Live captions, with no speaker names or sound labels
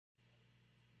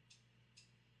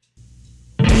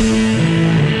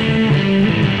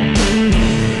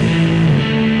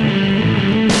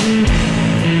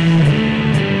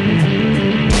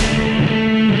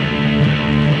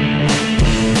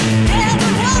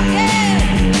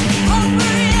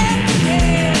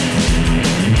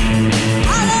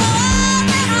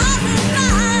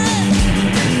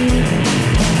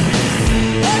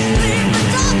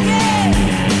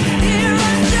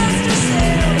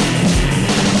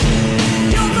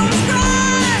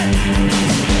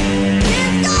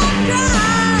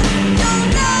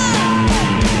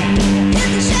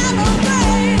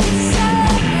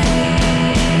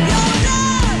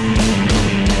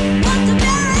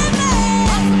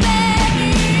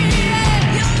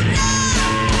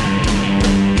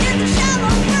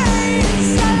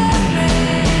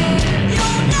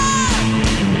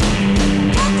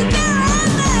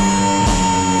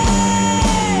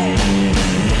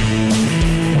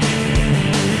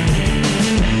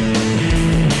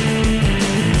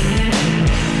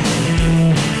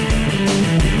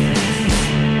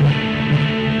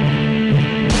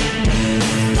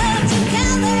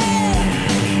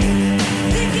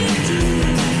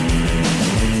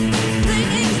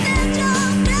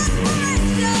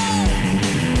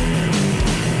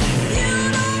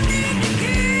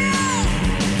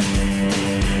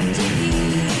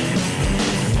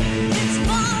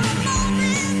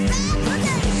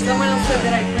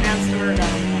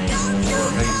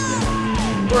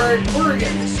Oregon.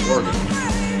 Oregon.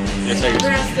 That's how you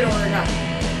Pronounced it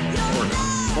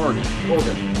Oregon.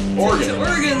 It's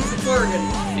Oregon's, it's Oregon.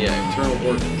 Yeah, internal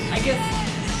organs. I guess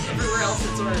everywhere else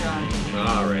it's Oregon.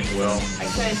 All right, well. I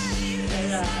said,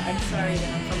 I'm sorry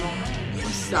that I'm from Ohio.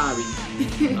 I'm sorry.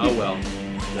 Oh, well.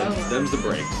 Them's the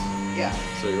breaks. Yeah.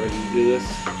 So you ready to do this?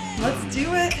 Let's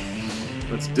do it.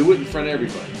 Let's do it in front of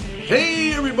everybody.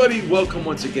 Hey, everybody. Welcome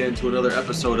once again to another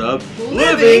episode of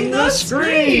Living the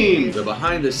Scream. The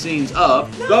behind the scenes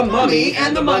of The Mummy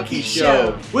and the Monkey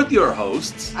Show. With your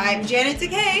hosts. I'm Janet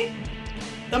Decay,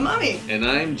 the Mummy. And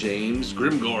I'm James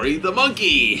Grimgory, the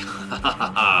Monkey.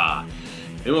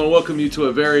 And we'll welcome you to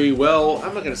a very, well,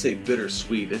 I'm not going to say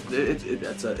bittersweet.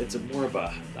 It's a more of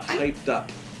a hyped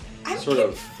up, I'm sort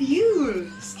of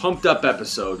confused. pumped up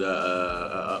episode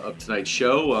of tonight's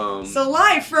show. So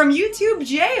live from YouTube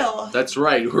jail. That's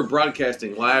right. We're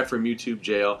broadcasting live from YouTube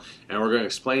jail, and we're going to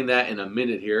explain that in a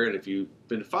minute here. And if you've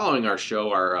been following our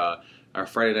show, our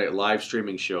Friday night live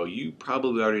streaming show, you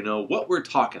probably already know what we're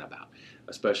talking about.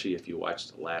 Especially if you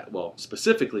watched,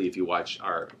 specifically if you watched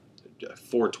our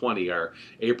 420, our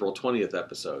April 20th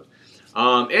episode.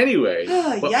 Anyway,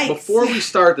 but before we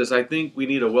start this, I think we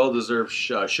need a well-deserved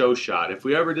show shot. If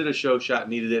we ever did a show shot and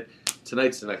needed it,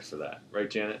 tonight's the next for that. Right,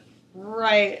 Janet?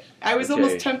 Right. I was Okay.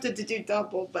 almost tempted to do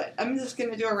double, but I'm just going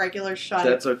to do a regular shot.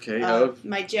 That's okay.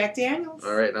 My Jack Daniels.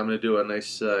 All right, and I'm going to do a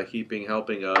nice heaping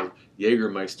helping of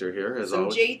Jägermeister here, as Some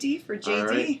always. JD for JD. All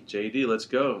right, JD, let's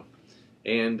go.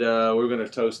 And we're going to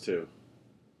toast to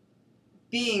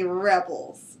Being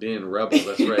rebels. being rebels.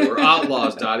 That's right. We're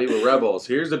outlaws, Dottie. We're rebels.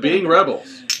 Here's to being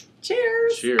rebels.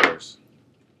 Cheers. Cheers.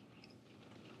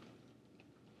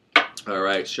 All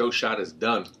right, show shot is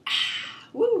done.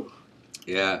 Woo.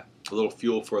 Yeah, a little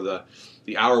fuel for the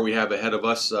hour we have ahead of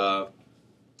us,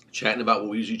 chatting about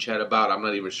what we usually chat about. I'm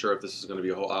not even sure if this is going to be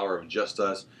a whole hour of just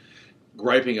us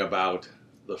griping about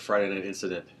the Friday night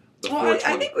incident. Well,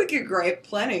 I think we could gripe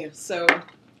plenty, so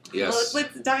Yes.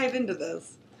 let's dive into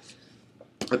this.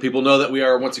 Let people know that we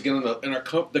are once again in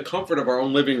the comfort of our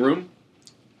own living room,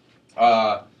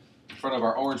 in front of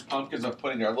our orange pumpkins. I'm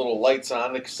putting our little lights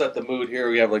on to set the mood here.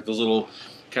 We have like those little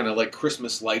kind of like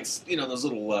Christmas lights, those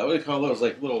little what do you call those?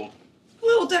 Like little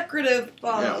Decorative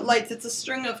Yeah. lights. It's a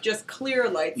string of just clear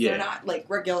lights. Yeah. They're not like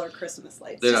regular Christmas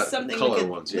lights. They're just not something color we could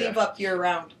ones, leave up year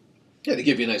round. Yeah, to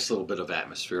give you a nice little bit of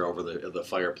atmosphere over the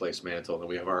fireplace mantle. And then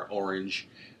we have our orange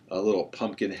little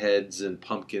pumpkin heads and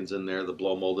pumpkins in there, the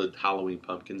blow-molded Halloween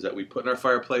pumpkins that we put in our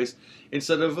fireplace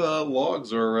instead of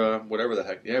logs or whatever the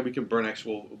heck. Yeah, we can burn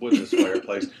actual wood in this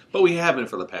fireplace, but we haven't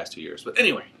for the past 2 years. But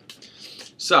anyway,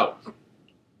 so,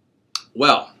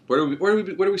 well, where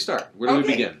do we start? Where do we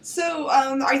begin? So,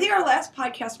 I think our last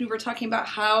podcast we were talking about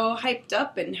how hyped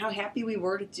up and how happy we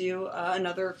were to do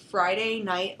another Friday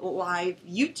night live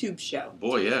YouTube show.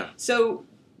 Boy, yeah. So,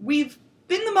 we've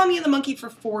been the Mummy and the Monkey for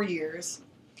 4 years.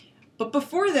 But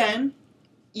before then,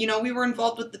 we were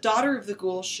involved with the Daughter of the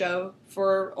Ghoul show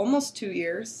for almost 2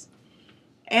 years.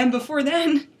 And before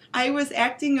then, I was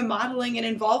acting and modeling and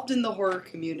involved in the horror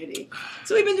community.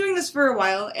 So we've been doing this for a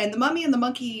while. And the Mummy and the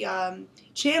Monkey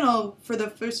channel, for the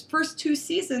first 2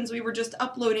 seasons, we were just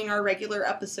uploading our regular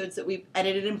episodes that we've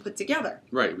edited and put together.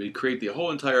 Right, we'd create the whole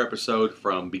entire episode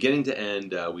from beginning to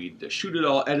end. We'd shoot it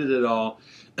all, edit it all,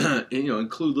 and,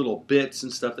 include little bits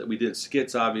and stuff that we did,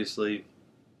 skits, obviously.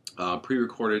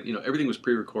 Pre-recorded, everything was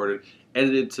pre-recorded,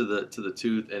 edited to the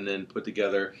tooth, and then put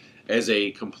together as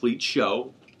a complete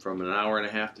show from an hour and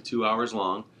a half to 2 hours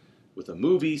long, with a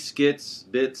movie, skits,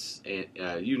 bits, and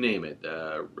you name it,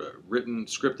 written,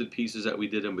 scripted pieces that we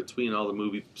did in between all the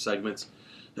movie segments.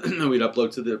 We'd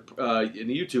upload to the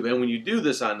YouTube, and when you do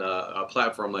this on a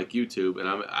platform like YouTube, and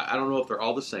I don't know if they're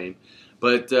all the same,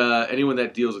 but anyone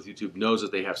that deals with YouTube knows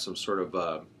that they have some sort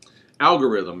of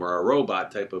algorithm or a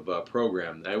robot type of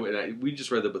program. We just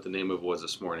read what the name of it was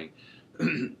this morning.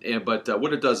 But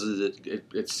what it does is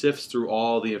it sifts through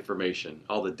all the information,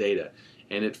 all the data,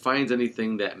 and it finds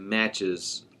anything that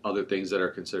matches other things that are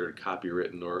considered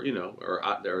copywritten or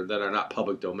or that are not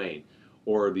public domain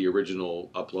or the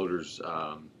original uploaders'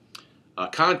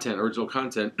 original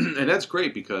content, and that's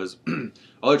great because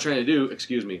all they're trying to do,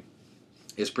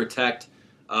 is protect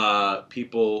other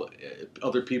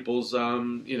people's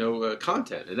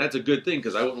content, and that's a good thing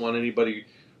because I wouldn't want anybody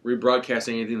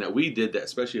rebroadcasting anything that we did, that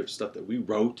especially of stuff that we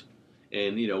wrote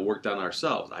and worked on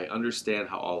ourselves. I understand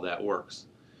how all that works.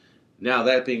 Now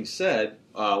that being said,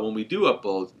 when we do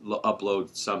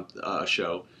upload some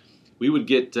show, we would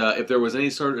get if there was any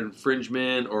sort of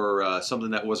infringement or something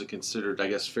that wasn't considered, I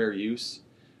guess, fair use.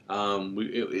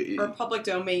 Or public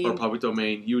domain. Or public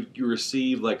domain, you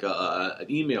receive like an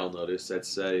email notice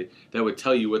that would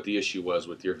tell you what the issue was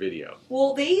with your video.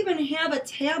 Well, they even have a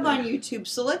tab on YouTube.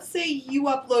 So let's say you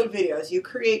upload videos, you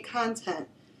create content.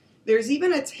 There's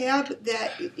even a tab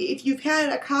that if you've had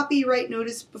a copyright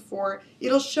notice before,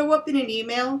 it'll show up in an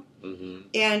email,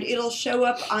 and it'll show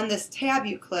up on this tab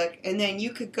you click, and then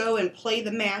you could go and play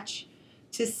the match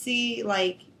to see,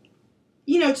 like,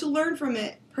 to learn from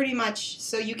it pretty much,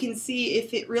 so you can see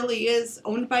if it really is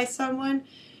owned by someone,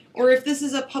 or if this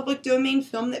is a public domain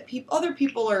film that other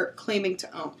people are claiming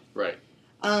to own. Right.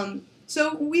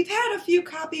 So we've had a few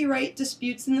copyright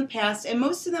disputes in the past, and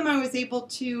most of them I was able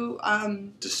to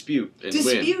dispute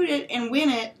it and win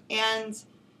it, and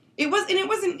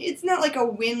it's not like a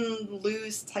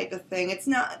win-lose type of thing. It's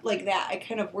not like that. I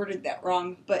kind of worded that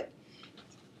wrong, but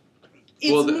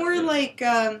it's more like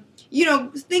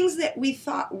things that we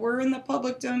thought were in the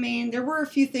public domain. There were a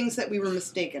few things that we were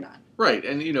mistaken on. Right,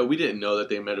 and we didn't know that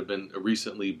they might have been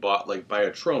recently bought, like, by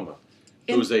a Troma.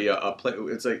 It was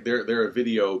it's like they're a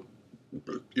video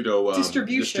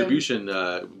distribution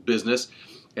business,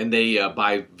 and they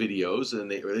buy videos,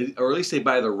 and or at least they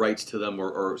buy the rights to them,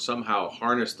 or somehow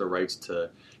harness the rights to,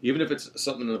 even if it's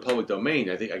something in the public domain.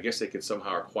 I guess they could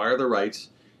somehow acquire the rights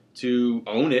to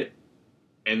own it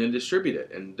and then distribute it.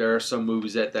 And there are some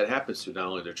movies that happens to, not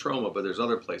only the Troma, but there's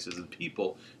other places and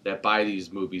people that buy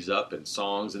these movies up, and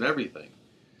songs and everything,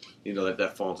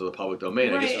 that fall into the public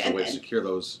domain. Right. I guess there's a way to secure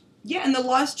those. Yeah, and the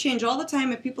laws change all the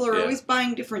time, and people are always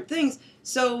buying different things.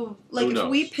 So, like, if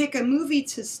we pick a movie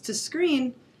to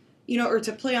screen, or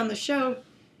to play on the show,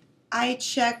 I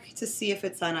check to see if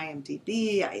it's on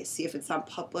IMDb. I see if it's on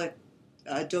public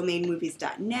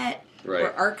domainmovies.net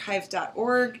or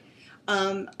archive.org.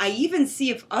 I even see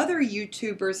if other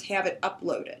YouTubers have it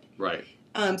uploaded. Right.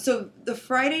 So the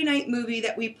Friday night movie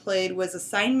that we played was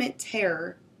Assignment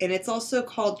Terror, and it's also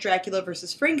called Dracula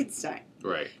vs. Frankenstein.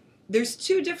 Right. There's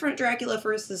 2 different Dracula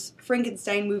vs.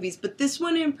 Frankenstein movies, but this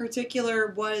one in particular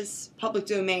was public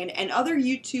domain, and other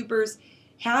YouTubers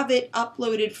have it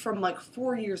uploaded from like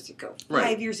 4 years ago,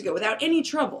 5 years ago, without any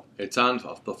trouble. It's on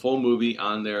the full movie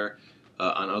on there,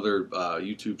 on other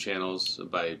YouTube channels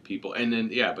by people, and then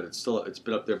but it's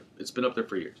been up there. It's been up there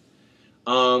for years.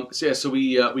 So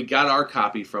we got our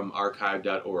copy from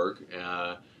archive.org,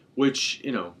 which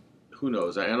who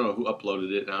knows? I don't know who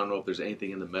uploaded it, and I don't know if there's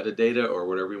anything in the metadata or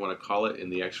whatever you want to call it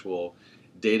in the actual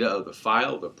data of the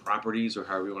file, the properties, or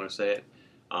however you want to say it.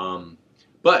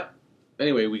 But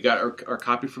anyway, we got our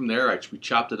copy from there. We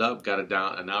chopped it up, got it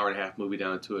down, an hour and a half movie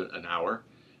down to an hour.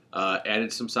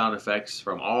 Added some sound effects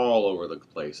from all over the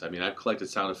place. I mean, I've collected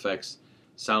sound effects,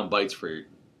 sound bites for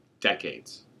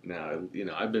decades now.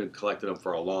 I've been collecting them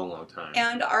for a long, long time.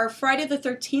 And our Friday the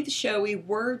 13th show, we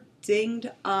were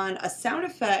dinged on a sound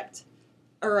effect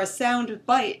or a sound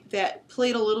bite that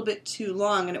played a little bit too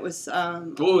long, and it was I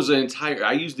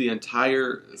used the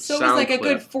entire so sound it was like clip. a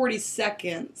good 40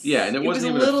 seconds. Yeah, and it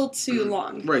wasn't even a little too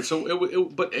long. Right, so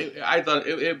I thought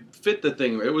it fit the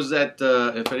thing. It was that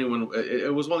if anyone,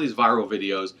 it was one of these viral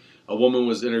videos. A woman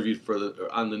was interviewed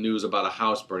on the news about a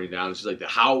house burning down, and she's like, "The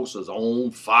house is on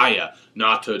fire,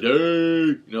 not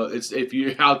today." It's if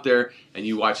you're out there and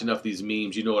you watch enough of these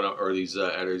memes, or these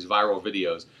viral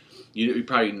videos. You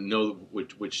probably know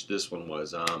which this one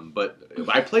was, but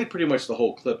I played pretty much the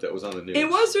whole clip that was on the news. It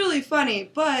was really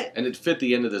funny, and it fit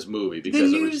the end of this movie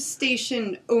because the news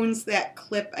station owns that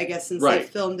clip, I guess, since they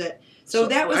filmed it. So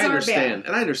that was our bad.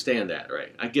 And I understand that,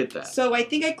 right? I get that. So I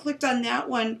think I clicked on that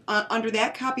one under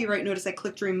that copyright notice. I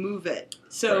clicked remove it.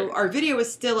 So our video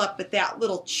is still up, but that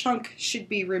little chunk should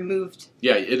be removed.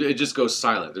 Yeah, it just goes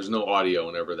silent. There's no audio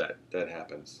whenever that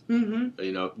happens.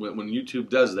 Mm-hmm. When YouTube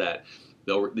does that.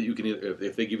 You can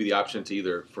if they give you the option to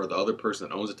either for the other person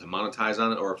that owns it to monetize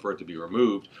on it, or for it to be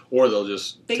removed, or they'll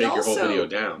just take your whole video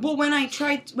down. Well, when I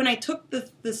took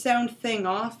the sound thing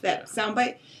off, that sound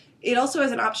bite, it also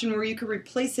has an option where you could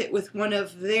replace it with one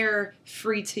of their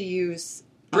free to use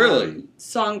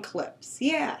song clips.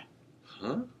 Yeah.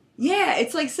 Huh? Yeah,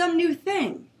 it's like some new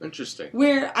thing. Interesting.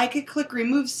 Where I could click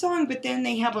remove song, but then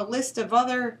they have a list of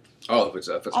other. Oh, if it's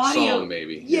a song,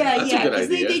 maybe. Yeah, that's a good idea.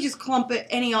 Because they just clump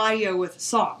any audio with a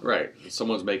song. Right.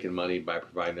 Someone's making money by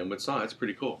providing them with songs. That's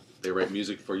pretty cool. They write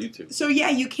music for YouTube. So,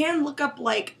 yeah, you can look up,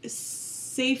 like,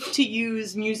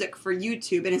 safe-to-use music for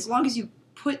YouTube, and as long as you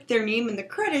put their name in the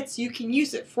credits, you can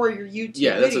use it for your YouTube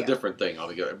video. Yeah, that's a different thing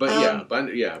altogether. But,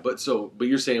 but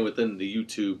you're saying within the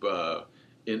YouTube,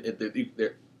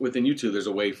 within YouTube, there's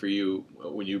a way for you,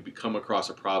 when you come across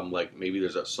a problem, like maybe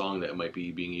there's a song that might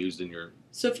be being used in your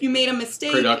So if you made a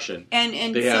mistake production,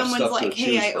 and someone's like,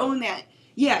 hey, I own that,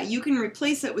 Yeah, you can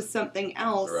replace it with something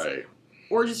else. Right.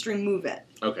 Or just remove it.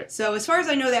 Okay. So as far as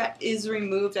I know, that is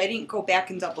removed. I didn't go back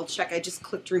and double check. I just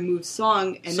clicked remove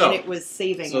song, and then it was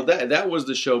saving so it. So that was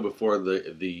the show before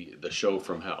the show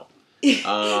from hell.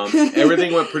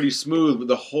 Everything went pretty smooth.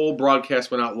 The whole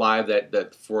broadcast went out live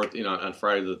that fourth, on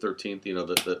Friday the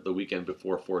 13th, the weekend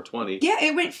before 420. Yeah,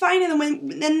 it went fine, and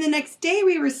then the next day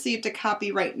we received a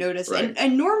copyright notice. Right.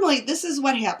 And normally this is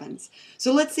what happens.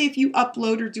 So let's say if you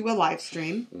upload or do a live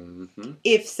stream, mm-hmm.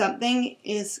 if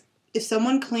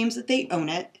someone claims that they own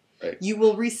it, right. you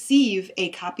will receive a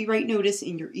copyright notice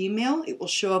in your email. It will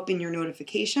show up in your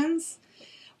notifications.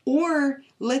 Or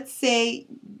let's say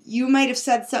you might have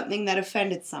said something that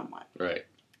offended someone. Right.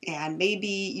 And maybe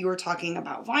you were talking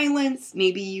about violence,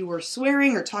 maybe you were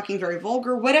swearing or talking very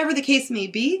vulgar, whatever the case may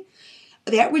be,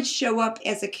 that would show up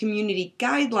as a community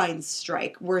guidelines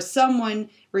strike where someone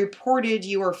reported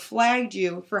you or flagged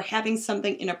you for having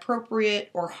something inappropriate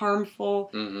or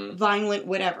harmful, mm-hmm. violent,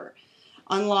 whatever,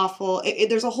 unlawful.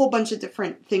 There's a whole bunch of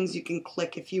different things you can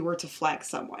click if you were to flag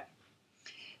someone.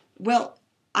 Well,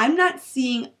 I'm not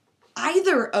seeing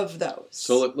either of those.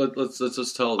 So let's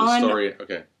just tell the story.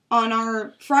 Okay. On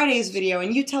our Friday's video,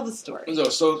 and you tell the story.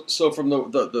 So from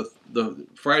the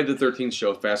Friday the 13th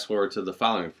show, fast forward to the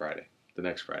following Friday, the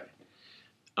next Friday.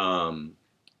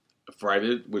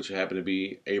 Friday, which happened to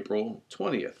be April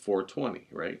 20th, 420,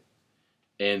 right?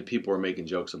 And people were making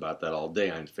jokes about that all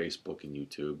day on Facebook and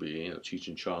YouTube. Cheech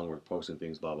and Chong were posting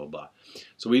things, blah, blah, blah.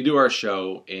 So we do our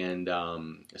show, and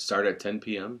it started at 10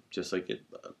 p.m., just like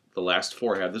the last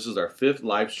four have. This is our fifth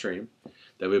live stream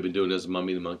that we've been doing as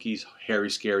Mummy and the Monkeys. Harry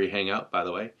Scary Hangout, by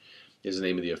the way, is the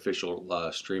name of the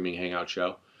official streaming hangout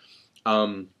show.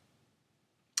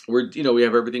 We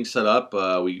have everything set up.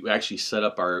 We actually set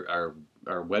up our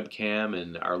webcam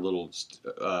and our little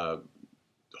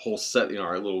whole set,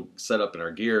 our little setup and our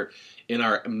gear in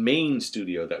our main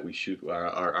studio that we shoot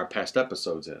our past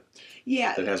episodes in.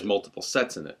 Yeah. That has multiple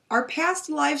sets in it. Our past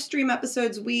live stream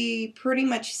episodes, we pretty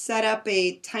much set up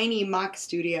a tiny mock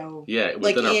studio. Yeah,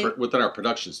 within our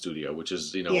production studio, which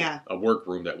is, a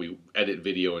workroom that we edit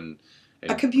video and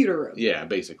a computer room. Yeah,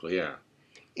 basically, yeah.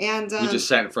 And we just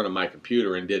sat in front of my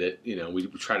computer and did it. We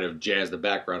try to jazz the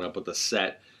background up with the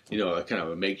set, a kind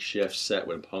of a makeshift set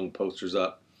with hung posters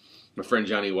up. My friend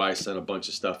Johnny Wise sent a bunch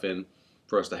of stuff in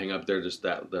for us to hang up there just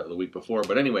the week before.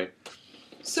 But anyway,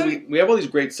 so we have all these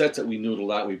great sets that we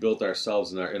noodled out. We built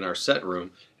ourselves in our set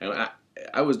room, and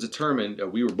I was determined.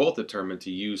 We were both determined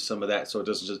to use some of that so it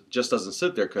doesn't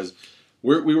sit there, because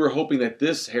we were hoping that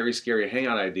this Harry Scary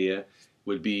Hangout idea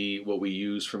would be what we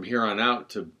use from here on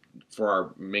out for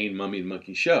our main Mummy and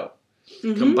Monkey show,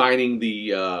 mm-hmm. combining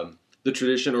the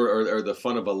tradition or the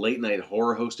fun of a late night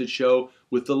horror hosted show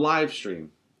with the live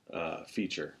stream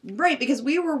feature. Right, because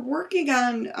we were working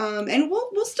on, and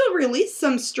we'll still release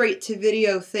some straight to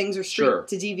video things or straight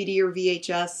to DVD or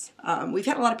VHS. We've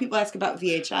had a lot of people ask about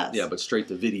VHS. Yeah, but straight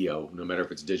to video, no matter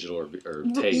if it's digital or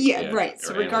tape. Yeah, right.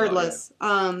 So regardless,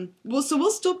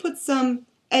 we'll still put some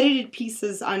edited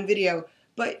pieces on video,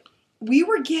 but we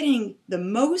were getting the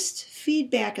most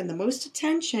feedback and the most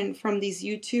attention from these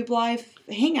YouTube live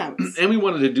hangouts. And we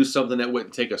wanted to do something that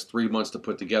wouldn't take us 3 months to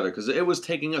put together, because it was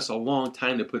taking us a long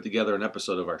time to put together an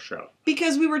episode of our show.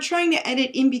 Because we were trying to edit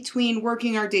in between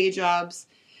working our day jobs,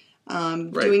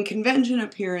 doing convention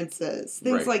apperances,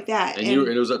 things like that. And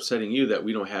it was upsetting you that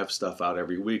we don't have stuff out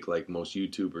every week like most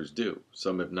YouTubers do,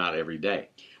 some if not every day.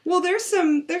 Well, there's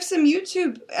some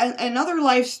YouTube and other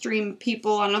live stream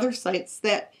people on other sites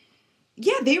that,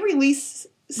 they release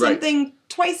something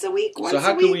twice a week, once a week. So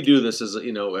how can we do this as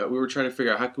we were trying to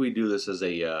figure out how can we do this as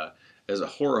a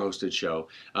horror hosted show.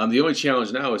 The only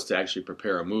challenge now is to actually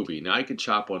prepare a movie. Now I could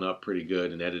chop one up pretty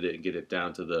good and edit it and get it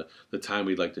down to the time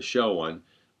we'd like to show one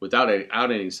without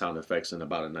any sound effects in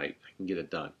about a night. I can get it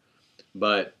done.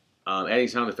 But adding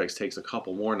sound effects takes a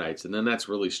couple more nights, and then that's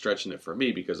really stretching it for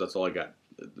me, because that's all I got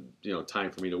time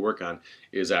for me to work on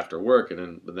is after work, and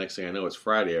then the next thing I know it's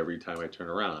Friday every time I turn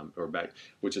around or back,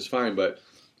 which is fine, but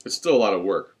it's still a lot of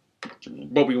work.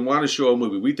 But we want to show a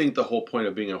movie. We think the whole point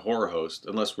of being a horror host,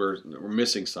 unless we're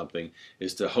missing something,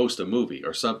 is to host a movie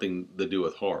or something to do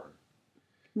with horror.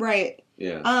 Right.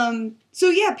 Yeah.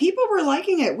 So people were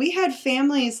liking it. We had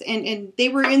families and they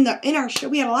were in our show.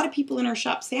 We had a lot of people in our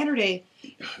shop Saturday.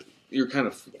 You're kind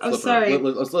of flipping. Oh, sorry.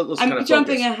 Let's I'm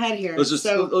jumping ahead here. Let's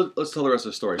tell the rest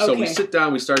of the story. Okay. So we sit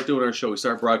down, we start doing our show, we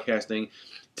start broadcasting,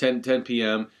 10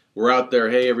 p.m. We're out there.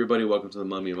 Hey, everybody, welcome to the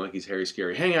Mummy and Monkeys Harry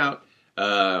Scary Hangout.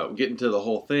 Get into the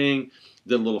whole thing.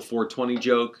 Did a little 420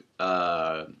 joke.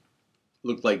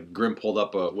 Looked like Grim pulled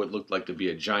up what looked like to be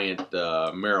a giant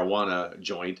marijuana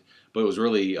joint, but it was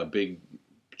really a big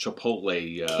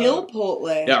Chipotle.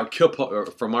 Killpotle. Yeah, or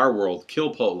from our world,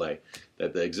 Killpotle.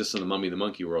 That exists in the Mummy and the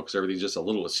Monkey world, because everything's just a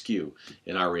little askew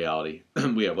in our reality.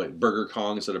 We have like Burger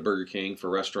Kong instead of Burger King for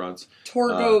restaurants.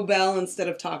 Torgo Bell instead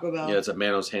of Taco Bell. Yeah, it's a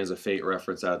Manos Hands of Fate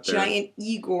reference out there. Giant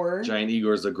Igor. Giant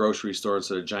Igor is the grocery store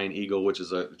instead of Giant Eagle, which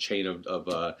is a chain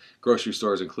of grocery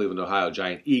stores in Cleveland, Ohio.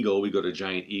 Giant Eagle, we go to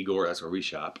Giant Igor, that's where we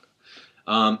shop.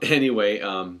 Anyway,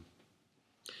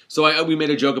 so we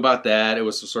made a joke about that. It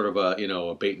was sort of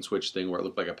a bait and switch thing where it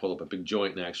looked like I pulled up a big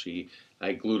joint, and actually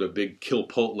I glued a big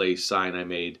Killpotle sign I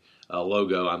made, a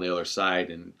logo on the other side,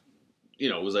 and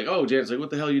it was like, oh, Janet's like, what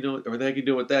the hell are you doing? Or the heck are you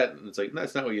doing with that? And it's like,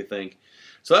 that's not what you think.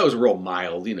 So that was real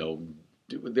mild,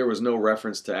 There was no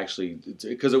reference to actually,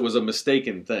 because it was a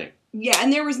mistaken thing. Yeah,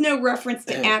 and there was no reference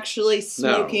to actually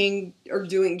smoking or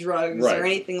doing drugs or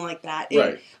anything like that.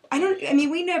 Right.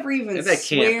 We never even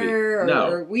swear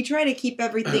or we try to keep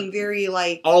everything very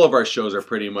like... All of our shows are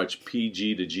pretty much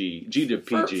PG to G to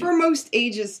PG. For most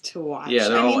ages to watch. Yeah,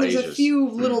 they're all ages. There's a few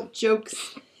little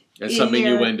jokes and some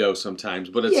innuendo sometimes,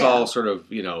 but it's all sort of,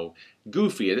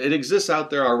 goofy. It exists out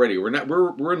there already.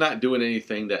 We're not doing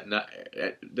anything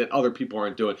that other people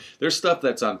aren't doing. There's stuff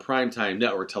that's on primetime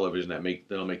network television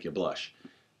that'll make you blush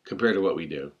compared to what we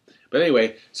do. But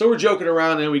anyway, so we're joking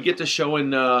around and we get to showing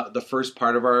the first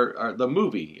part of the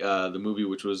movie,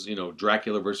 which was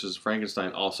Dracula versus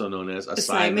Frankenstein, also known as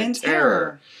Assignment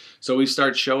Terror. So we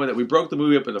start showing that we broke the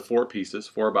movie up into 4 pieces,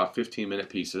 4 about 15-minute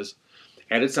pieces,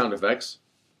 added sound effects.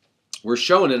 We're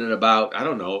showing it in about, I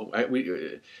don't know,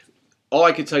 all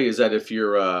I can tell you is that if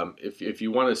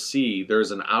you want to see,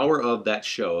 there's an hour of that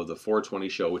show, the 420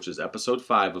 show, which is episode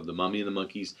 5 of the Mummy and the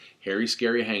Monkeys Harry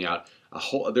Scary Hangout.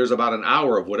 There's about an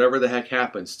hour of whatever the heck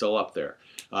happened still up there,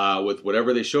 with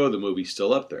whatever they show of the movie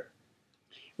still up there.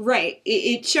 Right.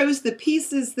 It shows the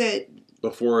pieces that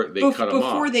before they cut them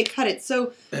off. Before they cut it.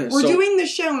 So we're doing the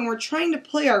show and we're trying to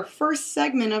play our first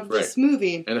segment of this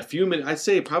movie. And a few minutes, I'd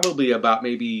say probably about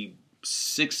maybe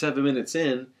 6-7 minutes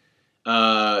in.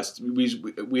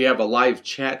 We have a live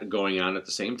chat going on at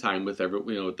the same time with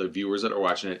with the viewers that are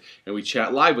watching it, and we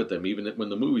chat live with them even when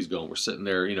the movie's going. We're sitting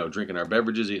there, drinking our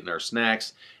beverages, eating our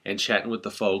snacks, and chatting with the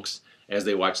folks as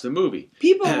they watch the movie.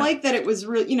 People like that it was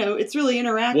really, it's really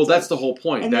interactive. Well, that's the whole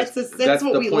point. And that's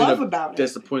what we love about it.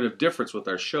 That's the point of difference with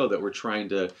our show, that we're trying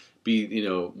to be,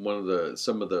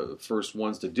 some of the first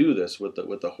ones to do this with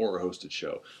the horror hosted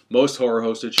show. Most horror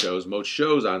hosted shows, most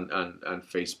shows on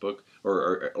Facebook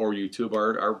or YouTube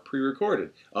are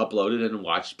pre-recorded, uploaded, and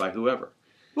watched by whoever.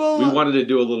 Well, we wanted to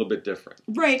do a little bit different,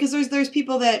 right? Because there's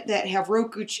people that have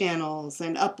Roku channels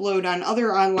and upload on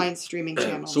other online streaming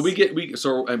channels.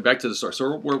 So and back to the story.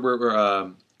 So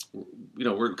we're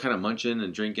kind of munching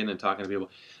and drinking and talking to people,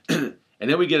 and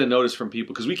then we get a notice from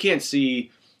people because we can't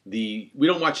see we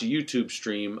don't watch a YouTube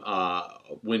stream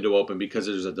window open because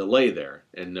there's a delay there,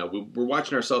 and we're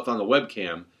watching ourselves on the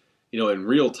webcam, in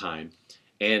real time,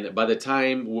 and by the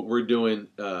time what we're doing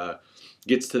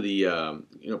gets to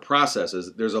the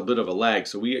processes, there's a bit of a lag.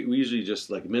 So we usually just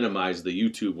minimize the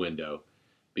YouTube window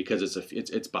because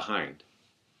it's behind.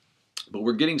 But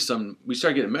we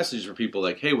start getting messages from people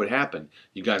like, "Hey, what happened?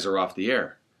 You guys are off the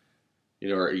air.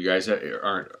 Or you guys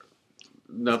aren't."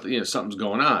 Nothing, something's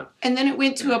going on. And then it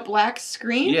went to a black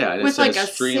screen. Yeah, and with it says a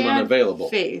stream sad unavailable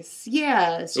face.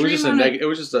 Yeah, it was just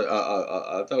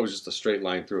I thought it was just a straight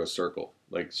line through a circle,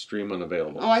 like stream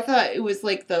unavailable. Oh, I thought it was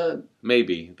like the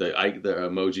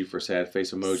emoji for sad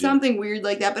face emoji, something weird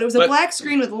like that. But it was a black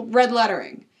screen with red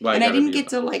lettering, and I didn't get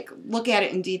to look at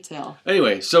it in detail.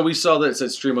 Anyway, so we saw that it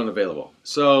said stream unavailable.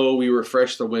 So we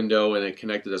refreshed the window, and it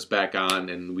connected us back on,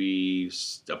 and we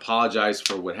apologized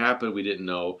for what happened. We didn't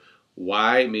know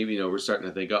why. Maybe we're starting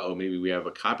to think, maybe we have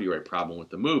a copyright problem with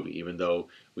the movie, even though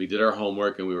we did our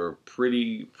homework and we were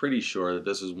pretty sure that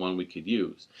this is one we could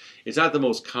use. It's not the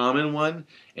most common one,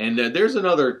 and there's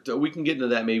another. We can get into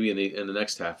that maybe in the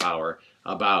next half hour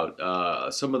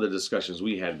about some of the discussions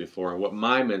we had before and what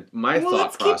my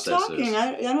thought process is. Let's keep talking.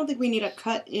 I don't think we need a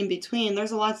cut in between.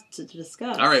 There's a lot to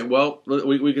discuss. All right. Well,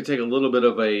 we could take a little bit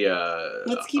of a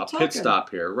pit stop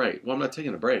here. Right. Well, I'm not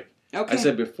taking a break. Okay. I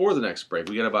said before the next break.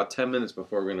 We got about 10 minutes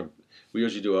before we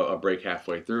usually do a break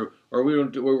halfway through, or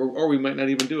we might not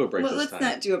even do a break. Let's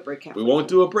not do a break halfway. We won't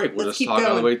do a break. We'll just talk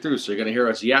all the way through. So you're going to hear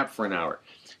us yap for an hour.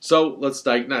 So let's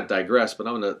not digress, but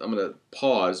I'm gonna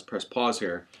press pause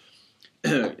here.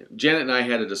 Janet and I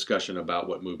had a discussion about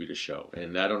what movie to show,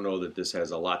 and I don't know that this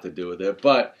has a lot to do with it,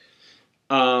 but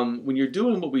when you're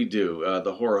doing what we do,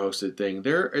 the horror hosted thing,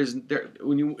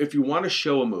 if you want to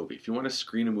show a movie, if you want to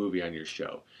screen a movie on your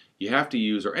show, you have to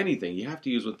use, or anything, you have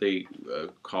to use what they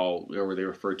call, or they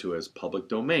refer to as public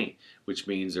domain, which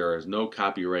means there is no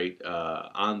copyright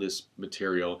on this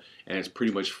material, and it's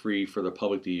pretty much free for the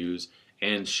public to use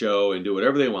and show and do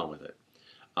whatever they want with it.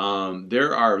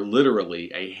 There are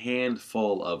literally a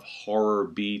handful of horror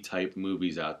B-type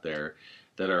movies out there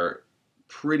that are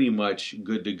pretty much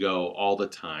good to go all the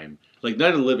time. Like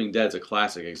Night of the Living Dead's a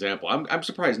classic example. I'm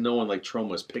surprised no one like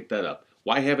Troma has picked that up.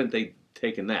 Why haven't they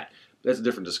taken that? That's a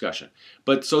different discussion.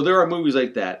 But so there are movies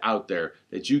like that out there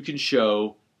that you can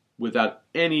show without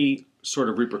any sort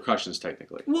of repercussions,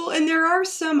 technically. Well, and there are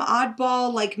some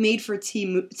oddball, like,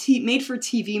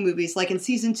 made-for-TV movies. Like, in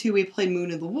Season 2, we played Moon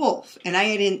of the Wolf, and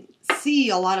I didn't see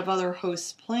a lot of other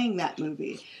hosts playing that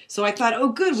movie. So I thought, oh,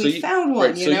 good, we found one,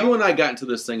 right, you so know? So you and I got into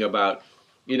this thing about,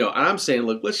 and I'm saying,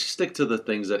 look, let's just stick to the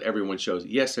things that everyone shows.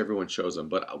 Yes, everyone shows them,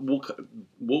 but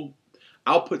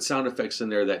I'll put sound effects in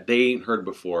there that they ain't heard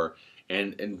before,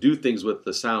 and do things with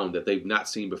the sound that they've not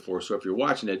seen before. So if you're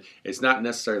watching it, it's not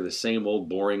necessarily the same old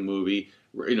boring movie,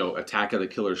 Attack of the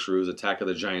Killer Shrews, Attack of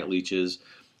the Giant Leeches,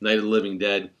 Night of the Living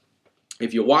Dead.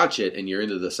 If you watch it and you're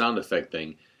into the sound effect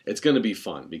thing, it's going to be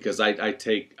fun because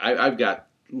I've got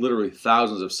literally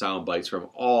thousands of sound bites from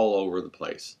all over the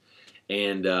place.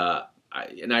 And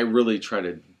I really try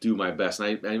to do my best.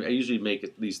 And I usually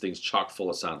make these things chock full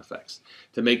of sound effects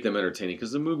to make them entertaining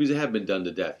because the movies have been done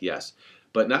to death, yes.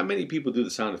 But not many people do the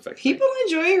sound effects. People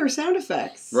enjoy your sound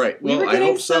effects. Right. Well, we were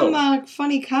getting some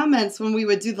funny comments when we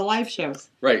would do the live shows.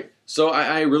 Right. So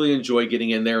I really enjoy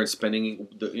getting in there and spending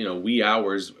the wee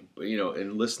hours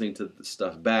and listening to the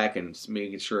stuff back and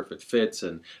making sure if it fits,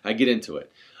 and I get into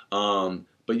it.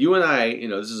 But you and I,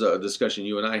 this is a discussion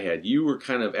you and I had. You were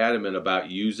kind of adamant about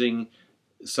using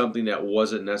something that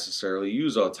wasn't necessarily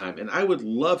used all the time, and I would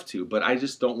love to, but I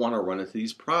just don't want to run into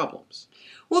these problems.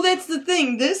 Well, that's the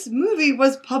thing. This movie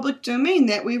was public domain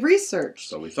that we researched.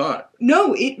 So we thought.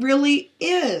 No, it really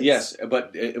is. Yes,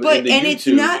 but it's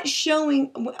not showing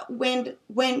when.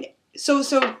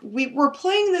 So we were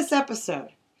playing this episode,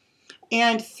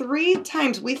 and 3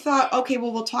 times we thought, okay,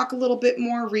 well, we'll talk a little bit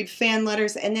more, read fan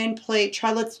letters, and then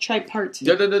let's try part 2.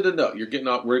 No. You're getting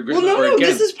off. No.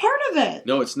 This is part of it.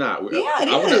 No, it's not. Yeah, it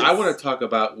is. I want to talk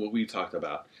about what we talked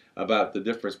about the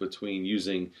difference between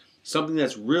using something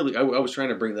that's really. I was trying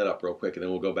to bring that up real quick, and then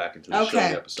we'll go back into the show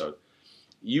episode.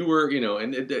 You were,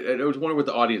 and I was wondering what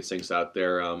the audience thinks out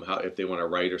there, how if they want to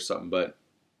write or something. But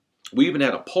we even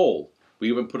had a poll. We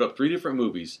even put up 3 different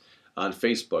movies on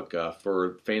Facebook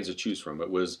for fans to choose from.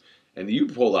 It was, and you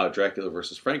pulled out Dracula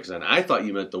versus Frankenstein. I thought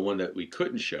you meant the one that we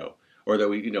couldn't show, or that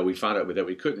we found out that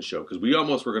we couldn't show, because we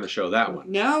almost were going to show that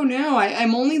one. No,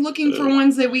 I'm only looking for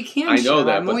ones that we can show. I know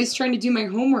that. I'm always trying to do my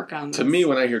homework on this. To me,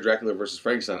 when I hear Dracula versus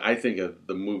Frankenstein, I think of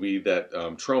the movie that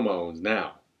Troma owns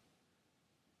now.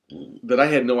 That I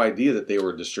had no idea that they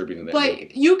were distributing that movie.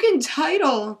 But you can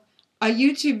title a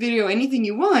YouTube video anything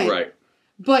you want. Right.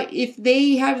 But if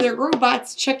they have their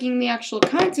robots checking the actual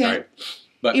content, right.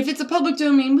 But if it's a public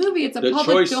domain movie, it's a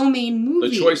public domain movie.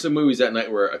 The choice of movies that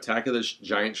night were Attack of the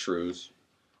Giant Shrews,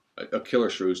 Killer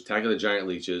Shrews, Attack of the Giant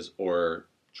Leeches, or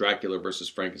Dracula versus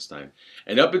Frankenstein.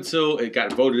 And up until it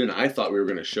got voted in, I thought we were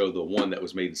going to show the one that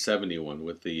was made in 1971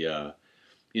 with the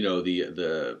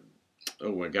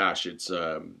oh my gosh, it's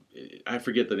I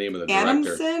forget the name of the director.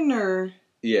 Adamson or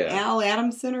Al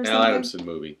Adamson or something. Al Adamson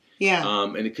movie. Yeah.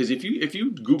 And because if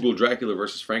you Google Dracula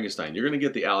versus Frankenstein, you're going to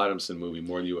get the Al Adamson movie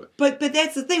more than you would. But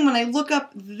that's the thing. When I look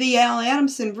up the Al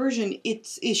Adamson version,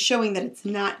 it's showing that it's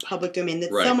not public domain. That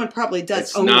someone probably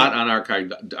does own it. It's not on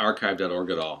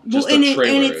archive.org at all. Just the trailer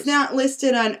and it's not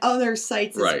listed on other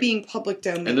sites as being public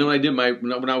domain. And then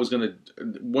when I was going to,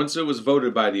 once it was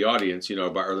voted by the audience, or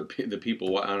the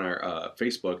people on our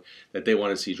Facebook that they want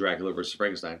to see Dracula versus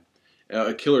Frankenstein,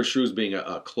 Killer Shrews being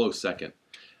a close second.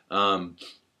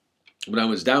 When I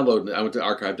was downloading, I went to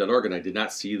archive.org and I did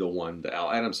not see the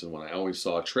Al Adamson one. I always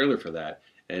saw a trailer for that,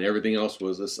 and everything else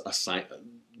was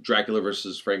Dracula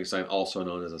versus Frankenstein, also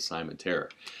known as Assignment Terror.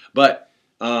 But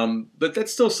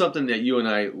that's still something that you and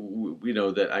I,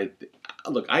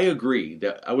 I agree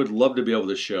that I would love to be able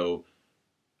to show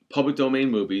public domain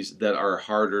movies that are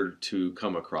harder to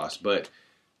come across, but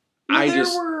aren't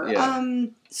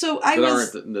the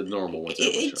normal ones.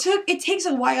 It takes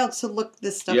a while to look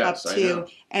this stuff up too,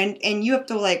 and you have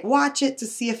to watch it to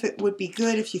see if it would be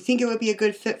good, if you think it would be a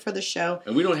good fit for the show.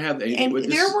 And we don't have any. And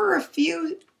there were a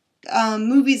few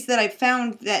movies that I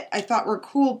found that I thought were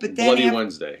cool, but then Bloody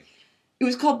Wednesday. It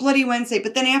was called Bloody Wednesday,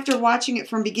 but then after watching it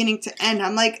from beginning to end,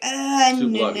 I'm like, Too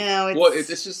no, bloody. it's Well,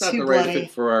 it's just not too the right bloody.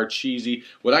 fit for our cheesy.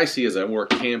 What I see is a more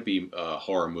campy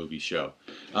horror movie show.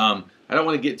 I don't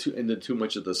want to get into too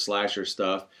much of the slasher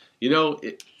stuff. You know,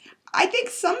 I think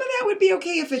some of that would be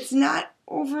okay if it's not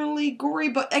overly gory,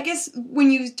 but I guess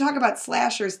when you talk about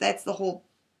slashers, that's the whole.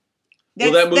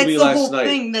 That's, that movie that's the last whole night,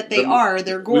 thing that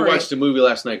they're we gory. watched a movie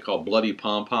last night called Bloody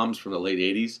Pom Poms from the late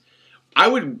 '80s. I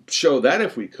would show that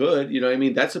if we could. You know what I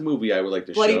mean? That's a movie I would like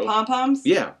to Bloody show. Pom Poms?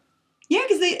 Yeah. Yeah,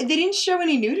 because they didn't show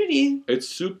any nudity. It's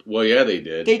soup. Well, yeah, they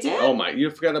did. They did? Oh my! You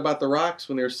forgot about the rocks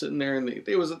when they were sitting there, and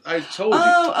they was. I told you.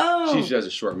 Oh. She has a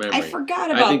short memory. I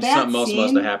forgot about I think that something else scene.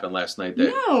 must have happened last night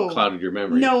that clouded your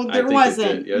memory. No, I there think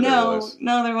wasn't. it did. Yeah, no, there was.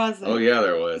 no, there wasn't. Oh yeah,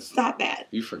 there was. Stop that.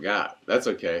 You forgot. That's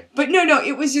okay. But no,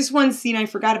 it was just one scene I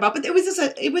forgot about. But it was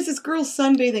this girl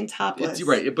sunbathing topless. It's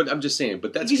right, but I'm just saying.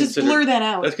 But that's you just blur that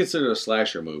out. That's considered a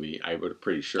slasher movie. I would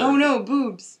pretty sure. Oh no,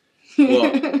 boobs.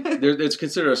 Well, it's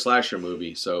considered a slasher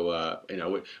movie, so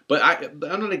But I'm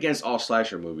not against all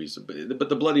slasher movies, but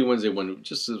the Bloody Wednesday one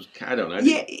just I don't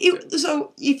know.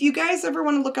 So if you guys ever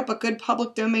want to look up a good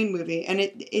public domain movie, and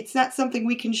it's not something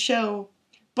we can show,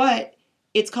 but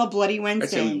it's called Bloody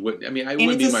Wednesday. I'd say we would. I mean, and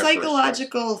it's a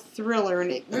psychological thriller, and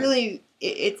it really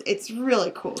it's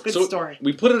really cool. Good story.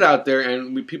 We put it out there,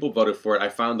 and people voted for it. I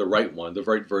found the right one, the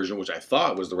right version, which I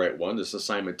thought was the right one. This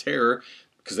Assignment Terror.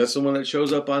 Because that's the one that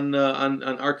shows up on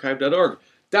archive.org.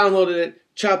 Downloaded it,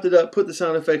 chopped it up, put the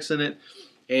sound effects in it,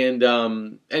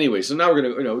 and anyway. So now we're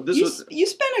gonna, You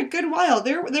spent a good while.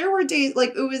 There were days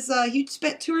like it was. You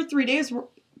spent 2 or 3 days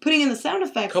putting in the sound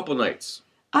effects. Couple nights.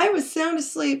 I was sound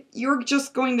asleep. You're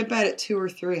just going to bed at 2 or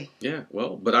 3. Yeah,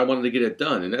 well, but I wanted to get it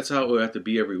done, and that's how it would have to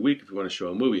be every week if you want to show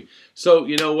a movie. So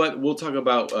you know what? We'll talk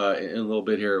about in a little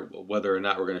bit here whether or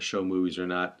not we're going to show movies or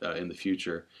not in the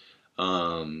future.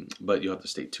 But you'll have to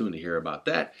stay tuned to hear about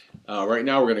that. Right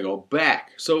now, we're going to go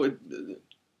back. So,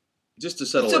 just to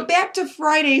settle it. Back to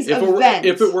Friday's event.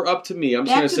 If it were up to me, I'm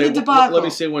just going to say, let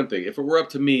me say one thing. If it were up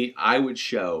to me, I would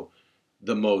show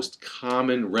the most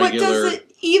common, regular... But does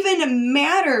it even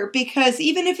matter? Because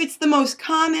even if it's the most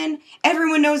common,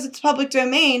 everyone knows it's public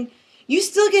domain, you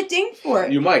still get dinged for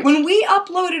it. You might. When we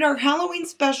uploaded our Halloween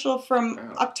special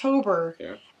from October...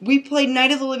 Yeah. We played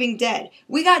Night of the Living Dead.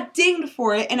 We got dinged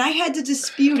for it, and I had to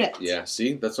dispute it. Yeah,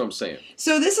 see? That's what I'm saying.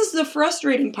 So this is the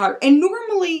frustrating part. And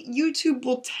normally, YouTube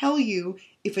will tell you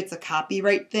if it's a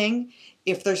copyright thing,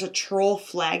 if there's a troll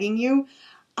flagging you.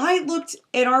 I looked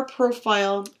at our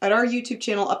profile, at our YouTube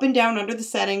channel, up and down under the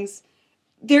settings.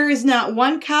 There is not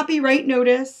one copyright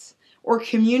notice or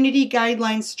community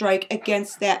guideline strike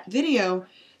against that video.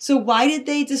 So why did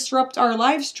they disrupt our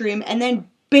live stream and then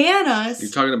ban us?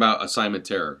 You're talking about Assignment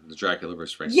Terror, the Dracula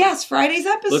vs. Frankenstein. Yes, Friday's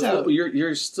episode.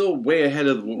 You're still way ahead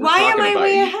of what we're Why talking about. Why am I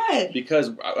way ahead?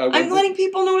 Because I'm letting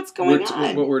people know what's going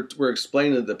on. We're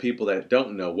explaining to the people that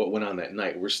don't know what went on that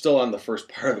night. We're still on the first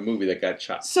part of the movie that got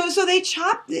chopped. So they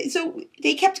chopped. So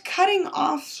they kept cutting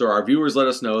off. So our viewers let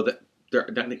us know that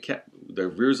their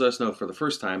viewers let us know for the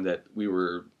first time that we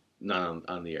were not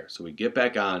on the air. So we get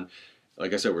back on.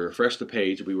 Like I said, we refreshed the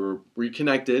page. We were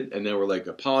reconnected, and then we're like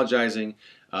apologizing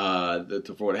for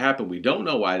what happened. We don't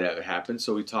know why that happened,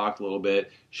 so we talked a little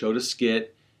bit, showed a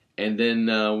skit, and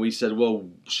then we said, well,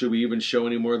 should we even show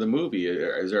any more of the movie?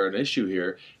 Is there an issue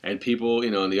here? And people,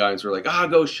 in the audience were like,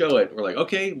 go show it. We're like,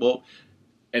 okay, well,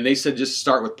 and they said just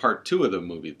start with part 2 of the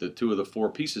movie, the 2 of the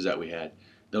 4 pieces that we had.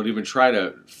 Don't even try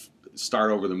to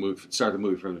start the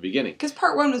movie from the beginning. Because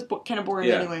part 1 was kind of boring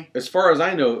anyway. As far as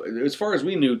I know, as far as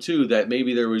we knew too, that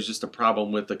maybe there was just a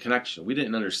problem with the connection. We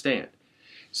didn't understand.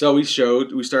 So we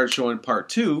started showing part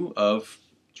 2 of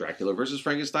Dracula vs.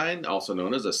 Frankenstein, also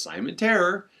known as Assignment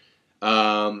Terror.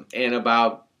 And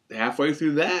about halfway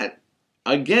through that,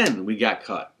 again, we got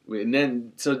cut. And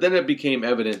then it became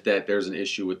evident that there's an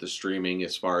issue with the streaming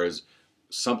as far as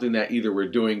something that either we're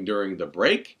doing during the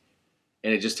break,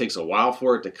 and it just takes a while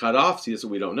for it to cut off. See, that's what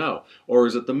we don't know. Or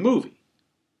is it the movie?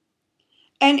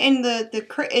 And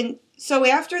so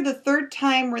after the third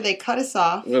time where they cut us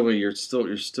off... Wait, you're still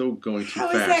going too fast. How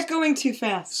is that going too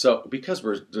fast? So, because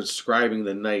we're describing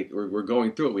the night, we're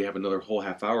going through it, we have another whole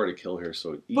half hour to kill here,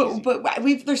 so easy. But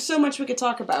there's so much we could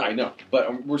talk about. I know,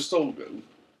 but we're still...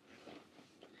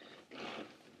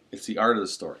 It's the art of the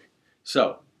story.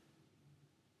 So...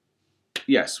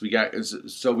 Yes, we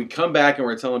come back and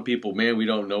we're telling people, man, we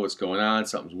don't know what's going on,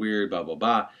 something's weird, blah, blah,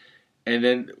 blah. And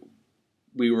then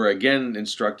we were again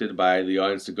instructed by the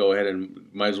audience to go ahead and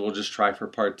might as well just try for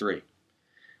part 3.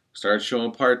 Started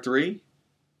showing part 3.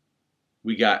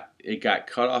 It got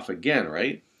cut off again,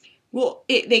 right? Well,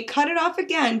 they cut it off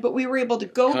again, but we were able to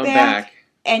go back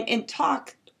and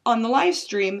talk on the live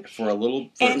stream. For a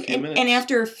few minutes. And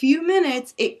after a few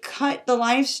minutes, it cut the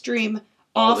live stream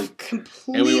off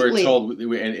completely. And we were told,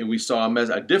 and we saw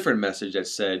a different message that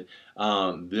said,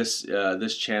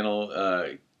 this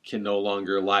channel can no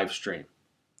longer live stream.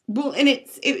 Well, and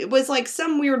it was like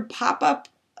some weird pop-up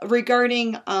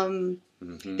regarding,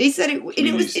 they said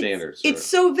it's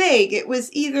so vague. It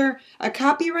was either a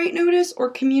copyright notice or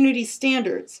community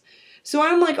standards. So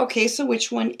I'm like, okay, so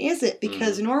which one is it?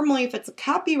 Because normally if it's a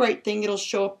copyright thing, it'll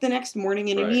show up the next morning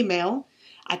in an email.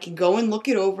 I can go and look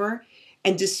it over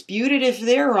and dispute it if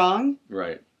they're wrong.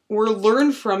 Right. Or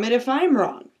learn from it if I'm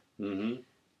wrong. Mm-hmm.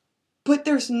 But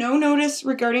there's no notice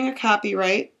regarding a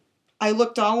copyright. I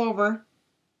looked all over.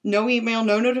 No email,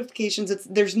 no notifications.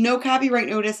 There's no copyright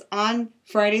notice on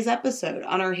Friday's episode,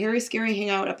 on our Harry Scary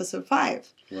Hangout episode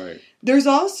 5. Right. There's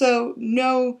also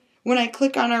when I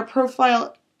click on our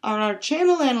profile, on our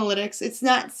channel analytics, it's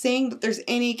not saying that there's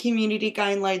any community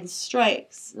guidelines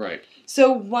strikes. Right.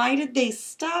 So why did they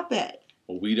stop it?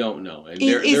 Well, we don't know. And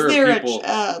is there people...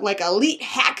 like elite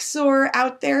hacksaw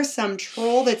out there, some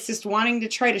troll that's just wanting to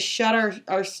try to shut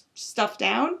our stuff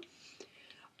down?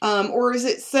 Or is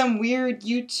it some weird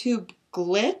YouTube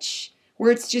glitch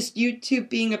where it's just YouTube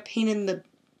being a pain in the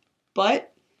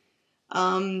butt?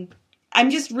 I'm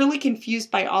just really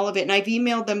confused by all of it, and I've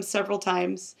emailed them several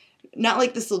times. Not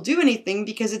like this will do anything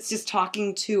because it's just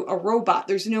talking to a robot.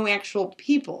 There's no actual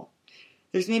people.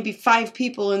 There's maybe 5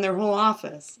 people in their whole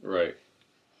office. Right.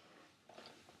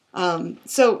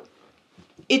 So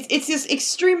it's just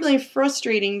extremely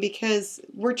frustrating because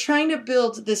we're trying to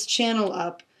build this channel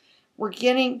up. We're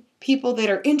getting people that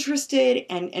are interested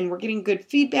and we're getting good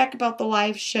feedback about the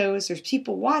live shows. There's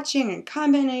people watching and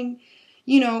commenting.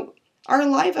 You know, our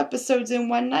live episodes in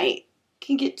one night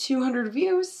can get 200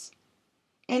 views.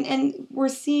 And we're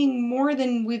seeing more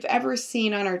than we've ever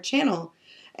seen on our channel.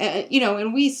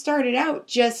 And we started out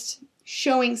just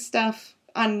showing stuff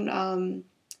on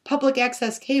public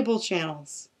access cable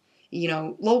channels,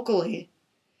 locally.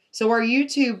 So our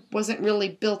YouTube wasn't really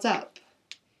built up.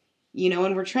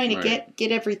 And we're trying to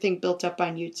get everything built up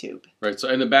on YouTube. Right. So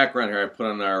in the background here, I put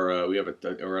on we're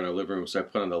in our living room, so I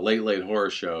put on the Late Late Horror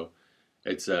Show.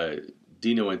 It's a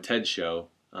Dino and Ted show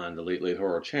on the Late Late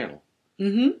Horror channel.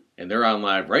 Mm-hmm. And they're on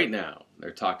live right now.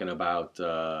 They're talking about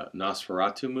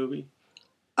Nosferatu movie.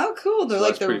 Oh, cool. They're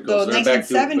like the cool. So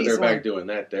 1970s they're back doing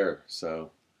that there.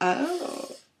 So.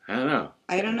 Oh. I don't know.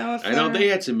 I don't know if I know they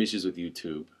had some issues with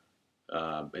YouTube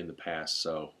in the past,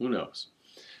 so who knows.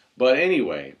 But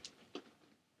anyway.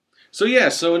 So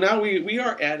now we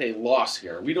are at a loss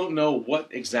here. We don't know what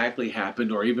exactly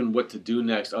happened or even what to do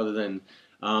next other than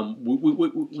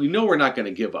we know we're not going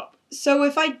to give up. So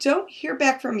if I don't hear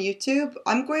back from YouTube,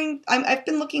 I've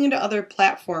been looking into other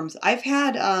platforms. I've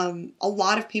had a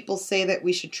lot of people say that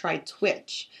we should try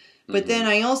Twitch. But then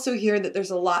I also hear that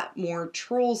there's a lot more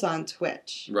trolls on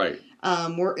Twitch. Right.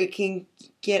 Where it can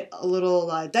get a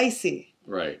little dicey.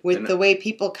 Right. With the way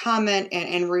people comment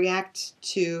and react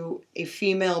to a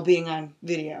female being on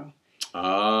video.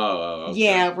 Oh, okay.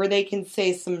 Yeah, where they can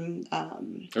say some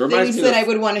things that I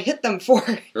would want to hit them for.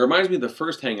 It reminds me of the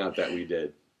first hangout that we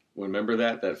did. Remember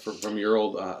that from your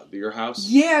old your house?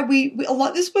 Yeah, we a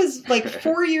lot. This was like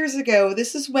 4 years ago.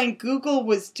 This is when Google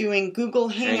was doing Google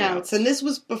Hangouts, and this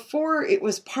was before it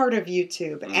was part of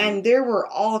YouTube. And there were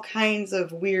all kinds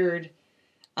of weird.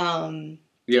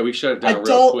 Yeah, we shut it down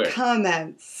adult real quick.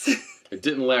 Comments. It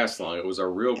didn't last long. It was a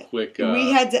real quick.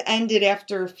 We had to end it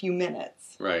after a few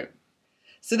minutes. Right.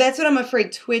 So that's what I'm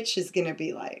afraid Twitch is going to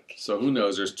be like. So who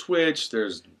knows? There's Twitch.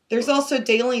 There's also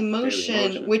Daily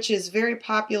Motion, which is very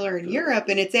popular in Europe,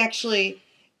 and it's actually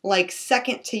like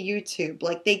second to YouTube.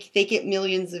 Like they get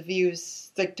millions of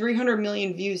views, like 300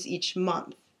 million views each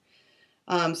month.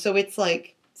 So it's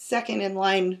like second in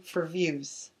line for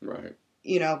views. Right.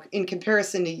 In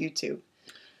comparison to YouTube.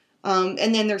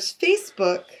 And then there's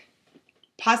Facebook,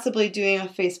 possibly doing a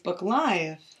Facebook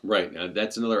Live. Right.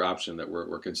 That's another option that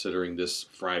we're considering this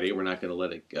Friday. We're not going to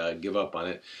let it give up on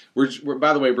it. We're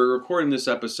by the way, we're recording this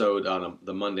episode on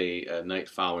the Monday night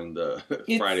following the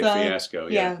Friday fiasco.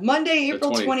 Yeah, Monday, April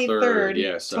 23rd,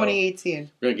 yeah, so 2018.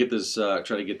 We're going to get this,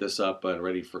 try to get this up and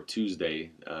ready for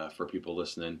Tuesday for people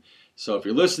listening. So if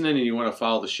you're listening and you want to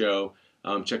follow the show,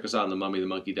 check us out on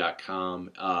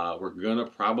themummythemonkey.com. We're going to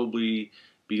probably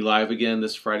be live again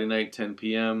this Friday night, 10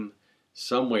 p.m.,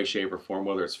 some way, shape, or form,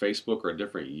 whether it's Facebook or a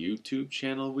different YouTube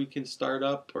channel we can start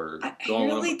up or I go on.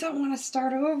 really don't want to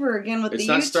start over again with It's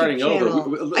the not YouTube starting channel.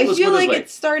 over. I Let's feel put it this like way.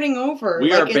 it's starting over.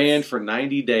 We like are banned for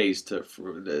 90 days to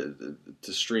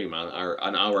stream on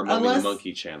our Mummy the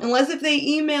Monkey channel. Unless if they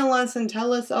email us and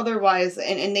tell us otherwise,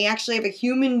 and they actually have a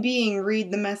human being read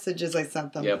the messages I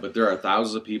sent them. Yeah, but there are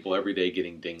thousands of people every day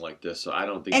getting dinged like this, so I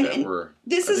don't think we're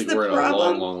problem. in a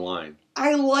long, long line.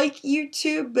 I like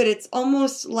YouTube, but it's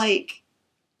almost like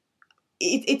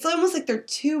it's almost like they're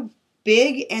too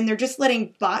big and they're just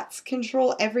letting bots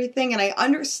control everything. And I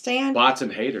understand bots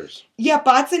and haters. Yeah,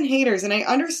 bots and haters, and I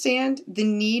understand the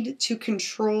need to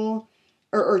control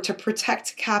or to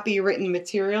protect copywritten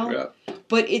material. Yeah.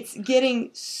 But it's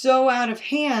getting so out of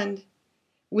hand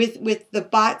with the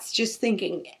bots just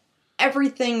thinking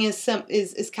everything is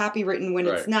copywritten when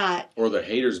it's not, or the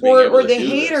haters being able or to the do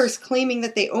haters this. Claiming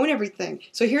that they own everything.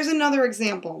 So here's another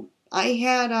example. We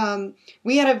had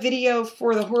a video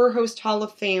for the Horror Host Hall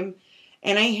of Fame,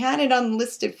 and I had it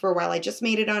unlisted for a while. I just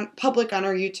made it public on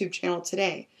our YouTube channel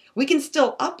today. We can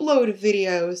still upload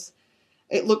videos,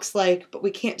 it looks like, but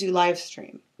we can't do live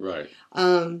stream. Right.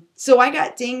 So I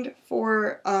got dinged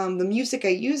for the music I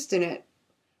used in it.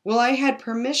 Well, I had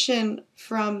permission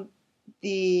from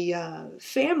the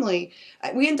family.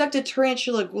 We inducted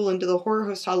Tarantula Ghoul into the Horror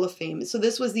Host Hall of Fame. So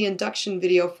this was the induction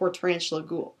video for Tarantula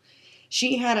Ghoul.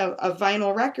 She had a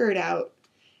vinyl record out,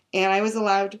 and I was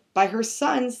allowed by her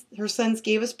sons. Her sons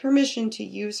gave us permission to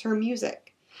use her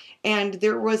music. And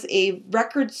there was a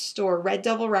record store, Red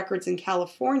Devil Records in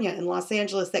California, in Los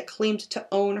Angeles, that claimed to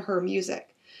own her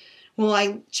music. Well,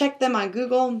 I checked them on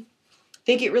Google.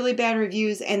 They get really bad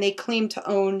reviews, and they claim to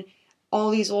own all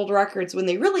these old records when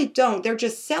they really don't. They're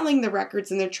just selling the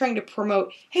records, and they're trying to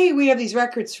promote, hey, we have these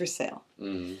records for sale.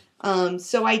 Mm-hmm.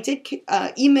 So I did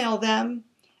email them.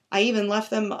 I even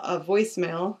left them a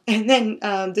voicemail and then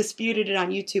disputed it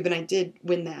on YouTube, and I did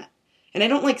win that. And I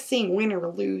don't like seeing win or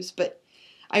lose, but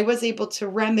I was able to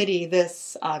remedy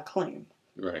this claim.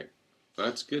 Right.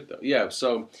 That's good, though. Yeah,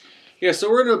 so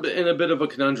we're in a bit of a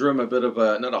conundrum, a bit of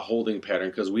not a holding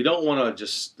pattern, because we don't want to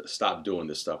just stop doing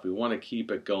this stuff. We want to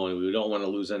keep it going. We don't want to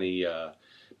lose any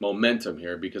momentum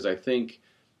here, because I think,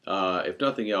 if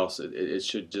nothing else, it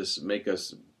should just make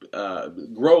us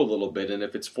grow a little bit. And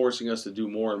if it's forcing us to do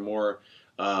more and more,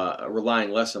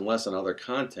 relying less and less on other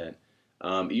content,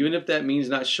 even if that means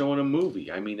not showing a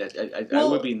movie, I mean, that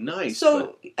would be nice.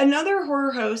 So another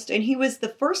horror host, and he was the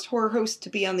first horror host to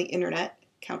be on the internet,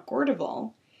 Count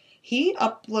Gordeval, he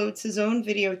uploads his own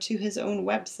video to his own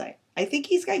website. I think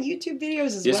he's got YouTube videos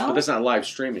as well. Yes, but that's not live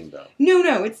streaming, though.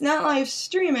 No, it's not live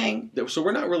streaming. So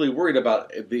we're not really worried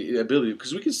about the ability,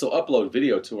 because we can still upload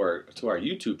video to our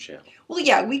YouTube channel. Well,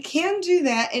 yeah, we can do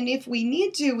that, and if we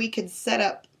need to, we could set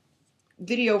up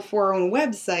video for our own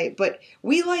website, but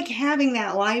we like having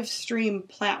that live stream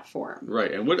platform.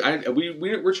 Right, and we're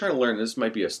trying to learn. This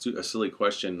might be a silly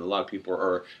question. A lot of people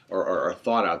are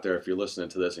thought out there if you're listening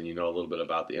to this and you know a little bit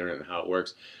about the internet and how it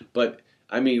works. But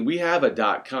I mean, we have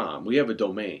a .com, we have a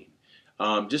domain.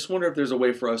 Just wonder if there's a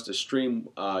way for us to stream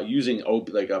using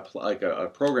a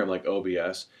program like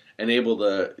OBS and able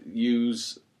to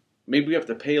use. Maybe we have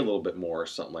to pay a little bit more or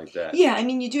something like that. Yeah, I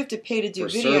mean, you do have to pay to do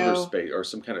video. Server space or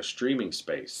some kind of streaming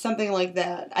space. Something like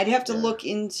that. I'd have to look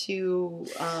into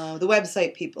the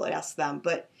website people and ask them.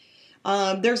 But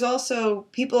there's also,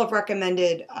 people have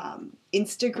recommended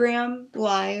Instagram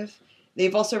Live.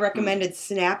 They've also recommended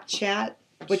Snapchat,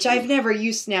 which I've never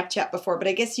used Snapchat before, but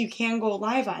I guess you can go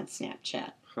live on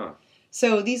Snapchat. Huh.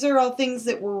 So these are all things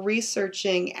that we're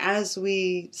researching as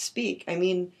we speak. I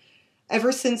mean,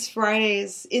 ever since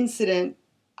Friday's incident,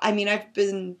 I mean, I've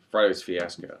been... Friday's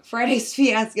fiasco.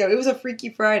 It was a freaky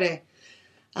Friday.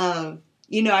 I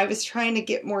was trying to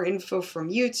get more info from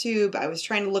YouTube. I was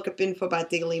trying to look up info about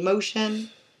Dailymotion.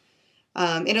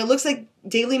 And it looks like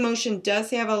Dailymotion does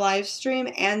have a live stream,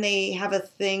 and they have a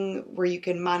thing where you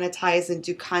can monetize and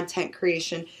do content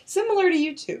creation, similar to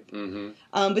YouTube.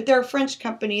 Mm-hmm. But they're a French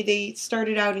company. They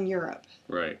started out in Europe.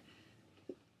 Right.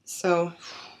 So...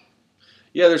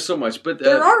 yeah, there's so much, but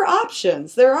there are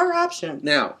options.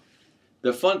 Now,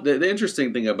 the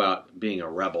interesting thing about being a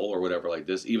rebel or whatever like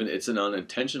this, even it's an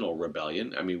unintentional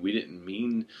rebellion. I mean,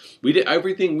 we did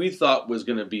everything we thought was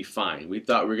going to be fine. We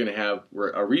thought we were going to have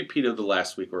a repeat of the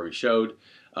last week where we showed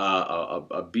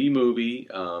a B movie,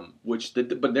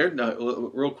 but they're not,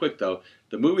 real quick though.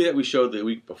 The movie that we showed the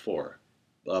week before,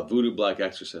 Voodoo Black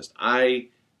Exorcist, I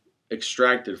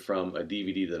extracted from a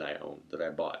DVD that I owned that I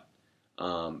bought.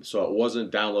 So it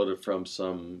wasn't downloaded from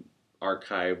some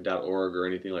archive.org or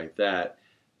anything like that.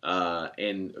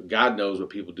 And God knows what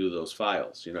people do to those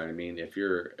files. You know what I mean?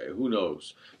 Who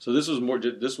knows? So this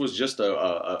was just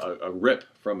a rip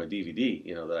from a DVD,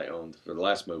 that I owned for the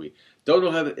last movie. Don't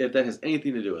know if that has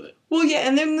anything to do with it. Well, yeah,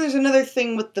 and then there's another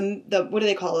thing with the what do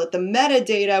they call it? The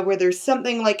metadata, where there's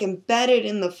something like embedded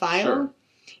in the file. Sure.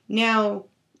 Now,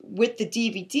 with the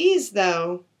DVDs,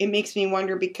 though, it makes me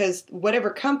wonder, because whatever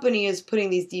company is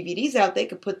putting these DVDs out, they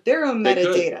could put their own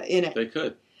metadata in it. They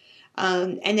could.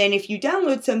 And then if you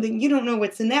download something, you don't know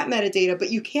what's in that metadata, but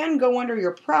you can go under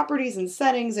your properties and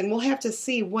settings, and we'll have to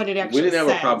see what it actually says. We didn't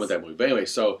have a problem with that movie. But anyway,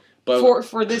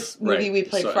 for this movie we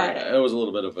played Friday. It was a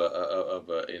little bit of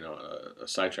a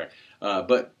sidetrack.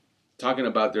 But talking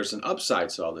about, there's an upside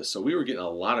to all this. So we were getting a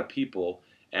lot of people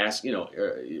ask,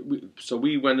 so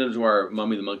we went into our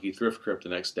Mummy the Monkey thrift crypt the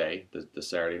next day, the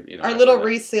Saturday. Our little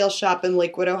resale shop in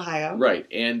Lakewood, Ohio. Right.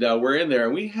 And we're in there,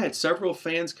 and we had several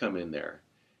fans come in there.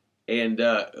 And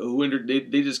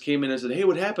they just came in and said, "Hey,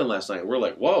 what happened last night?" We're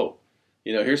like, "Whoa."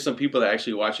 Here's some people that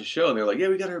actually watch the show, and they're like, "Yeah,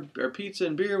 we got our pizza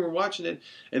and beer, and we're watching it,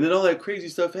 and then all that crazy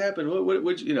stuff happened."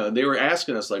 What they were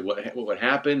asking us like what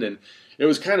happened, and it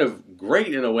was kind of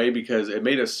great in a way, because it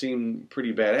made us seem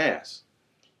pretty badass.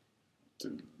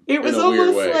 It was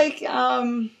almost like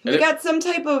we got some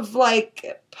type of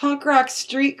like punk rock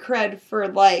street cred for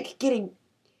like getting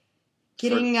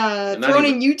thrown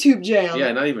in YouTube jail.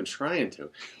 Yeah, not even trying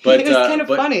to. But it was kind of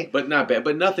funny. But not bad.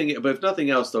 But if nothing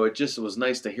else, though, it just was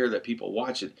nice to hear that people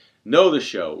watch it, know the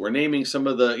show. We're naming some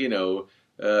of the,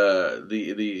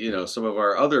 some of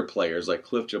our other players, like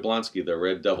Cliff Jablonski, the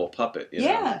Red Devil puppet.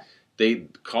 Yeah. They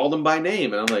called him by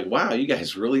name, and I'm like, wow, you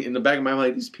guys really, in the back of my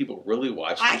mind, these people really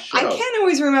watch the show. I can't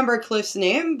always remember Cliff's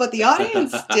name, but the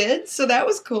audience did, so that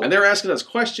was cool. And they were asking us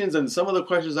questions, and some of the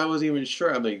questions I wasn't even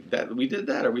sure. I'm like, we did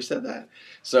that, or we said that.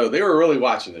 So they were really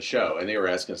watching the show, and they were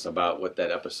asking us about what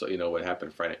that episode, what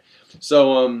happened Friday.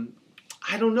 So,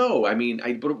 I don't know. I mean,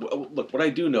 but look, what I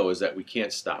do know is that we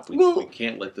can't stop. We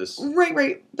can't let this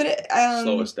right. But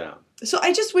slow us down. So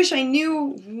I just wish I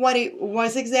knew what it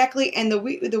was exactly, and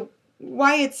the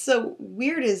why it's so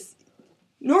weird is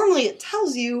normally it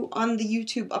tells you on the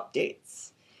YouTube updates.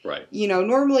 Right.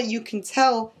 Normally you can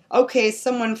tell, okay,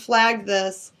 someone flagged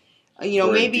this.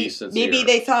 Maybe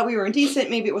they thought we were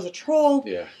indecent. Maybe it was a troll.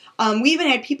 Yeah. We even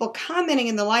had people commenting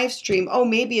in the live stream, oh,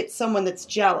 maybe it's someone that's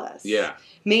jealous. Yeah.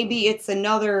 Maybe it's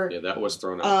another... Yeah, that was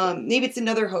thrown out. Maybe it's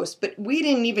another host. But we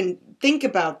didn't even think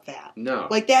about that. No.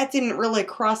 Like, that didn't really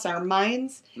cross our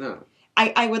minds. No.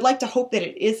 I would like to hope that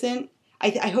it isn't.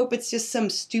 I hope it's just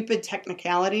some stupid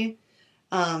technicality.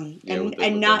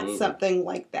 And not something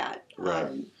like that. Right.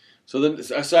 So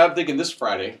I'm thinking this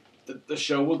Friday, the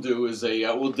show we'll do is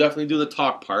we'll definitely do the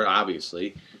talk part,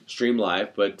 obviously, stream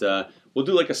live, but we'll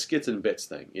do like a skits and bits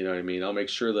thing. You know what I mean? I'll make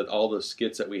sure that all the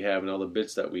skits that we have and all the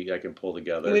bits that I can pull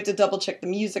together. We have to double check the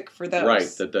music for those. Right,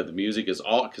 that the music is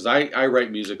all, because I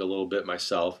write music a little bit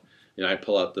myself. I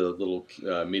pull out the little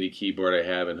MIDI keyboard I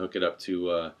have and hook it up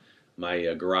to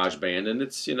my garage band, and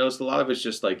it's a lot of it's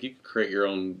just like you can create your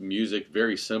own music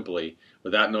very simply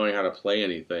without knowing how to play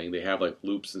anything. They have like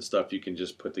loops and stuff you can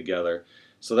just put together.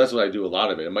 So that's what I do a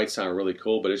lot of it. It might sound really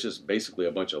cool, but it's just basically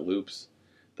a bunch of loops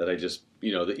that I just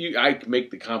I make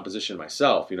the composition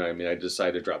myself. You know what I mean? I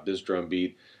decide to drop this drum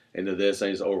beat into this, I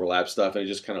just overlap stuff, and it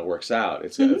just kind of works out.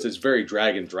 It's very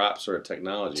drag and drop sort of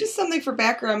technology. Just something for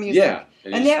background music. Yeah,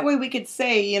 and that way we could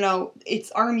say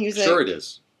it's our music. Sure, it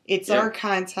is. It's our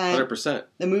content. 100%.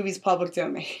 The movie's public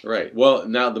domain. Right. Well,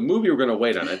 now the movie we're going to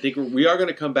wait on. I think we are going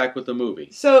to come back with the movie.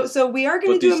 So we are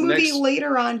going to do a movie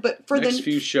later on, but for the next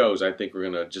few shows, I think we're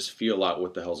going to just feel out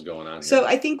what the hell's going on here. So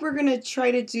I think we're going to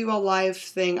try to do a live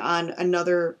thing on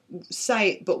another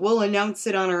site, but we'll announce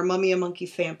it on our Mummy and Monkey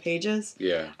fan pages.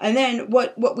 Yeah. And then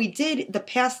what we did for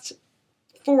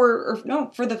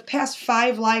the past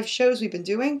 5 live shows we've been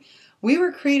doing, we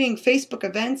were creating Facebook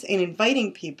events and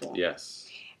inviting people. Yes.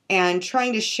 And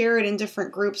trying to share it in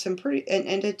different groups and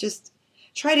to just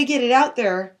try to get it out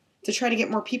there to try to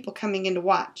get more people coming in to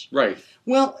watch. Right.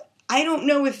 Well, I don't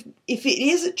know if it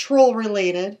is troll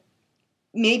related.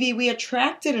 Maybe we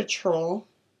attracted a troll,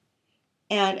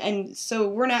 and so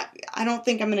we're not. I don't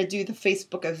think I'm going to do the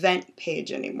Facebook event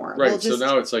page anymore. Right. So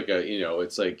now it's like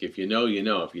it's like if you know, you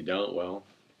know. If you don't, well,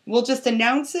 we'll just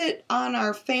announce it on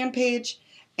our fan page,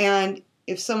 and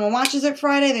if someone watches it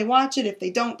Friday, they watch it. If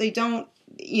they don't, they don't.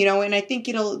 And I think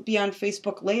it'll be on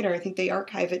Facebook later. I think they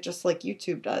archive it just like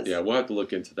YouTube does. Yeah, we'll have to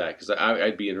look into that because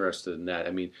I'd be interested in that.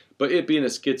 I mean, but it being a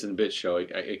skits and bits show,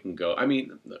 it can go. I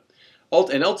mean,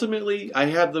 and ultimately, I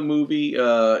have the movie,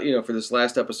 for this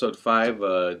last episode 5,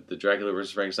 the Dracula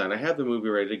vs. Frankenstein, I have the movie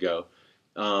ready to go.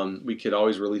 We could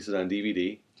always release it on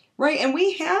DVD. Right, and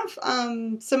we have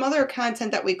some other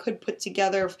content that we could put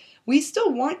together. We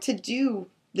still want to do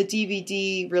the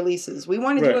DVD releases. We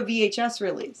want to do a VHS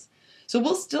release. So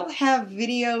we'll still have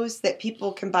videos that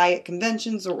people can buy at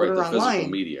conventions or order the online.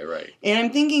 Physical media, right. And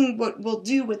I'm thinking what we'll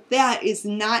do with that is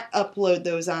not upload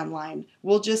those online.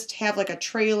 We'll just have like a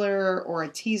trailer or a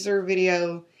teaser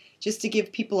video just to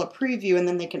give people a preview, and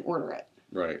then they can order it.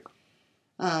 Right.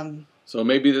 So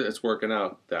maybe it's working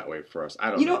out that way for us.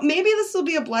 I don't know. You know, maybe this will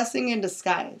be a blessing in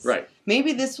disguise. Right.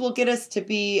 Maybe this will get us to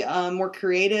be more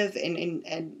creative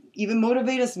and even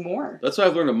motivate us more. That's what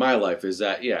I've learned in my life is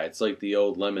that, it's like the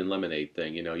old lemon lemonade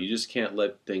thing. You know, you just can't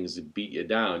let things beat you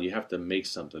down. You have to make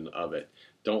something of it.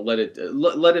 Don't let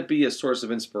it be a source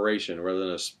of inspiration rather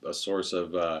than a source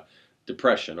of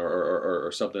depression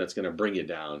or something that's going to bring you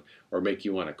down or make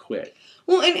you want to quit.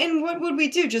 Well, and what would we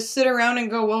do? Just sit around and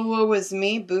go, woe is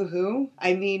me, boo-hoo?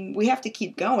 I mean, we have to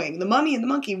keep going. The Mummy and the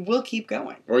Monkey will keep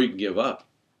going. Or you can give up.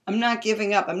 I'm not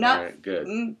giving up. I'm not All right,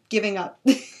 good. Giving up.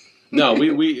 No,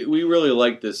 we really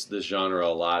like this genre a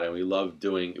lot, and we love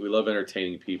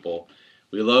entertaining people.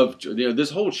 We love, this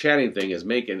whole chatting thing is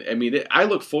making, I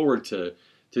look forward to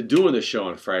doing the show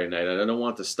on Friday night. I don't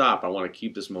want to stop. I want to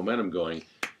keep this momentum going.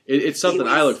 It's something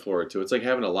I look forward to. It's like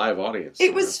having a live audience.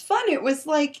 It was fun. It was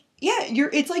like,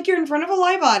 it's like you're in front of a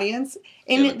live audience,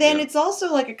 and then it's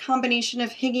also like a combination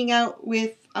of hanging out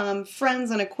with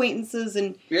friends and acquaintances,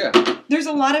 and there's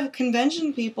a lot of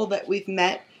convention people that we've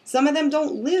met. Some of them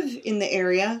don't live in the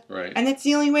area, right? And that's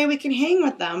the only way we can hang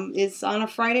with them is on a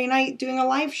Friday night doing a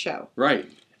live show, right?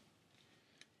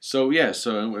 So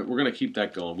we're going to keep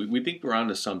that going. We think we're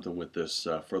onto something with this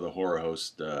for the Horror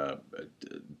Host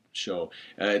show.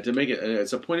 To make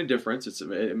it's a point of difference.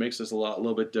 It makes us a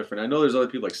little bit different. I know there's other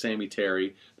people like Sammy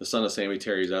Terry, the son of Sammy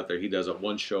Terry's out there. He does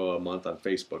one show a month on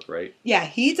Facebook, right? Yeah,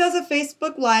 he does a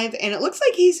Facebook Live, and it looks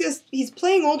like he's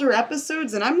playing older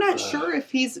episodes, and I'm not sure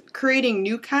if he's creating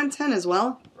new content as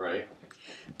well. Right.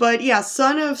 But yeah,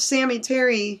 son of Sammy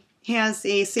Terry has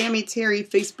a Sammy Terry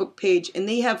Facebook page, and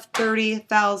they have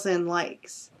 30,000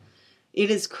 likes.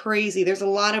 It is crazy. There's a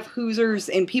lot of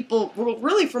Hoosers and people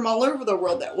really from all over the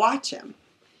world that watch him.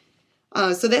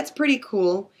 So that's pretty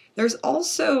cool. There's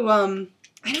also,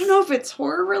 I don't know if it's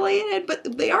horror related,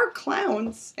 but they are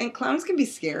clowns, and clowns can be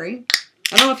scary.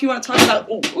 I don't know if you want to talk about...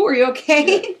 Oh, are you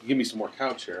okay? Yeah, give me some more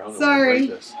couch here. I don't know Sorry. how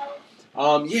to write this.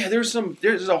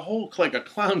 There's a whole, like a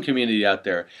clown community out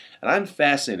there, and I'm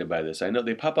fascinated by this. I know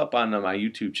they pop up on my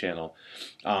YouTube channel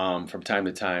from time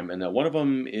to time, and one of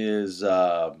them is,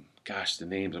 the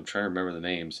names, I'm trying to remember the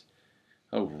names.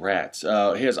 Oh, rats.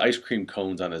 He has ice cream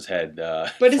cones on his head.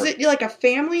 But is it like a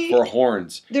family? For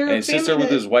horns. They're and he sits there with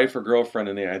his wife or girlfriend,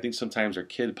 and I think sometimes their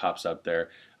kid pops up there.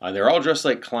 They're all dressed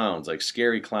like clowns, like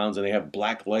scary clowns, and they have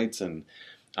black lights on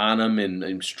them and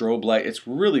strobe light. It's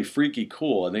really freaky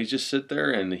cool, and they just sit there,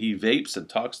 and he vapes and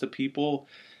talks to people,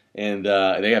 and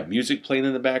they have music playing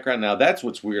in the background. Now, that's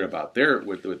what's weird about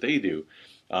what they do.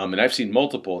 And I've seen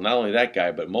multiple, not only that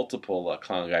guy, but multiple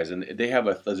clown guys, and they have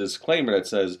a disclaimer that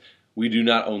says, we do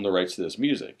not own the rights to this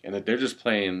music, and that they're just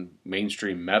playing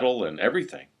mainstream metal and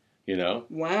everything,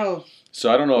 Wow.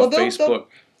 So I don't know if Facebook...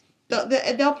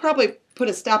 They'll probably put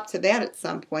a stop to that at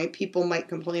some point. People might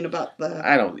complain about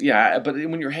the... but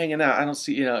when you're hanging out, I don't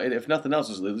see, if nothing else,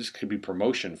 at least could be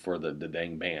promotion for the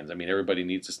dang bands. I mean, everybody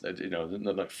needs,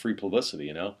 like free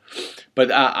publicity,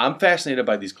 But I'm fascinated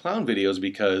by these clown videos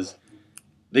because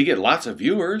they get lots of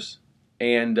viewers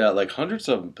and like hundreds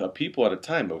of people at a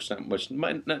time, which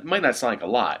might not sound like a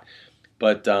lot.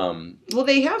 But well,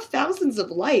 they have thousands of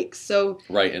likes, so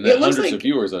right, and then hundreds of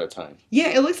viewers at a time. Yeah,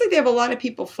 it looks like they have a lot of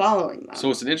people following them.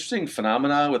 So it's an interesting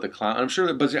phenomenon with the clown. I'm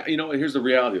sure, but here's the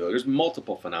reality though. There's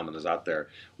multiple phenomena out there.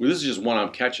 Well, this is just one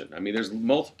I'm catching. I mean, there's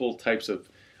multiple types of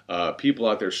people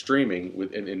out there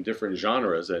streaming in different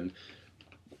genres, and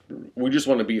we just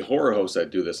want to be horror hosts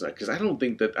that do this because I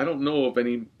don't know if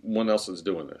anyone else is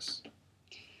doing this.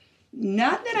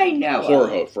 Not that I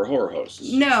know for horror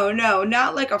hosts. No,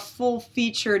 not like a full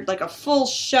featured, like a full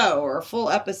show or a full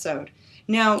episode.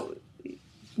 Now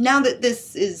that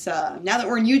this is, now that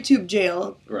we're in YouTube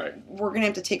jail, right, we're going to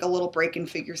have to take a little break and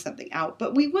figure something out.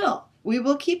 But we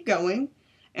will keep going.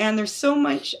 And there's so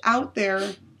much out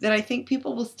there that I think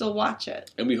people will still watch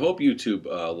it. And we hope YouTube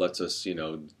lets us,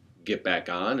 get back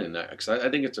on, and because I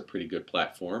think it's a pretty good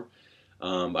platform.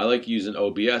 I like using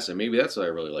OBS, and maybe that's what I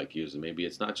really like using. Maybe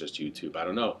it's not just YouTube. I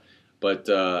don't know. But,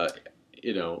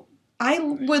 I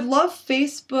would love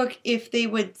Facebook if they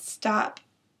would stop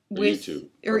with... YouTube.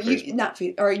 Or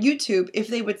YouTube, if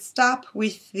they would stop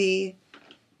with the...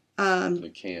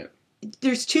 they can't.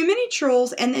 there's too many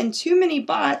trolls and then too many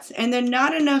bots and then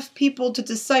not enough people to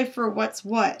decipher what's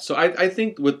what. So I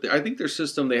think their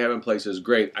system they have in place is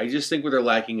great. I just think what they're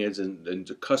lacking is in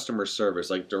customer service,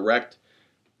 like direct,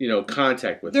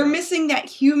 contact with They're them. missing that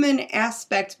human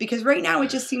aspect because right now it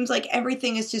just seems like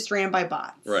everything is just ran by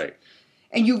bots. Right.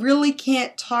 And you really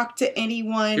can't talk to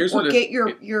anyone or get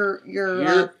have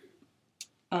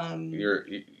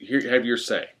your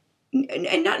say.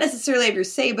 And not necessarily have your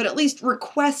say, but at least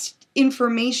request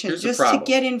information just to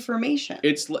get information.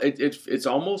 It's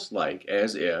almost like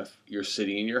as if you're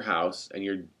sitting in your house and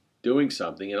you're doing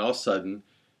something, and all of a sudden,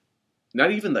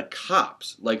 not even the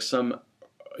cops, like some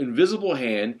invisible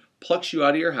hand plucks you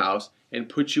out of your house and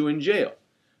puts you in jail.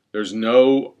 There's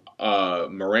no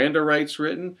Miranda rights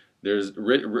written. There's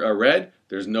read.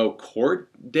 There's no court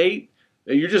date.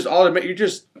 You're just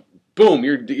boom.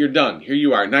 You're done. Here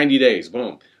you are. 90 days.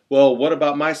 Boom. Well, what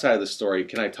about my side of the story?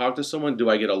 Can I talk to someone? Do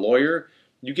I get a lawyer?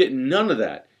 You get none of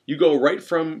that. You go right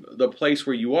from the place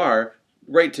where you are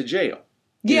right to jail.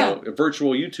 A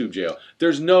virtual YouTube jail.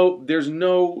 There's no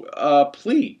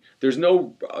plea. There's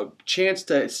no chance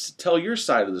to tell your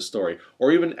side of the story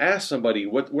or even ask somebody,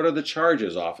 what are the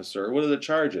charges, officer? What are the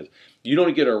charges? You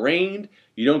don't get arraigned.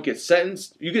 You don't get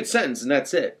sentenced. You get sentenced and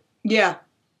that's it. Yeah.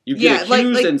 You get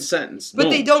accused and sentenced. But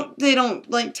Boom. they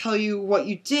don't tell you what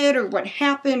you did or what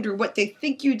happened or what they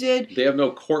think you did. They have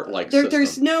no court-like system.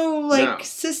 There's no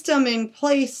system in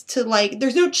place to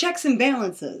there's no checks and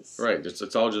balances. Right. It's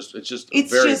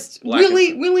just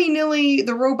really willy-nilly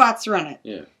the robots run it.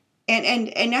 Yeah.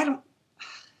 And I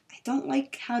don't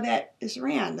like how that is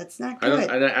ran. That's not good.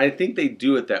 I think they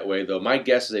do it that way, though. My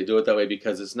guess is they do it that way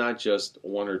because it's not just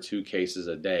 1 or 2 cases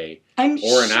a day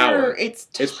or an hour. It's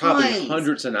probably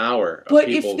hundreds an hour of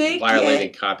people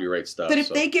violating copyright stuff. But if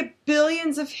they get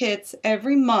billions of hits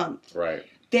every month, right,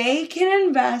 they can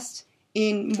invest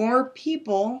in more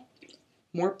people,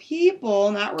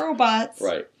 not robots,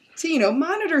 right, to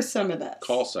monitor some of this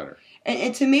call center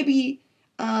and to maybe.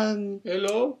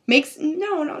 Hello?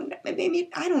 No, maybe,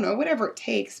 I don't know, whatever it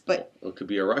takes, but... It could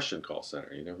be a Russian call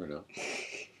center, you never know.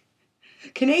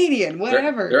 Canadian,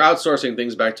 whatever. They're outsourcing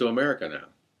things back to America now.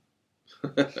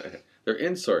 They're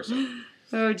insourcing.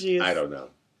 Oh, geez. I don't know.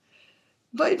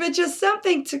 But just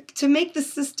something to make the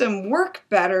system work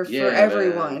better for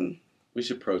everyone. Man. We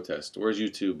should protest. Where's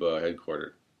YouTube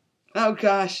headquartered? Oh,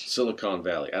 gosh. Silicon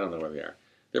Valley. I don't know where they are.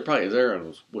 They're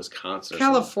in Wisconsin.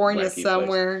 California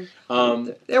somewhere.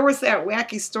 There was that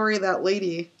wacky story of that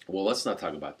lady. Well, let's not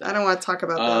talk about that. I don't want to talk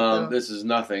about that, though. This is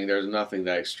nothing. There's nothing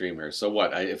that extreme here. So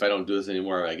what? If I don't do this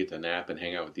anymore, I get to nap and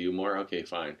hang out with you more? Okay,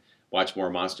 fine. Watch more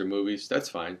monster movies? That's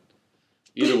fine.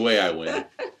 Either way, I win.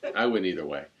 I win either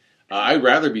way. I'd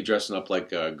rather be dressing up like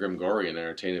Grimgorian and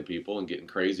entertaining people and getting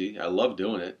crazy. I love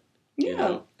doing it.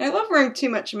 Yeah, I love wearing too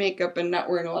much makeup and not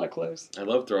wearing a lot of clothes. I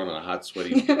love throwing on a hot,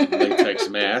 sweaty latex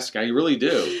mask. I really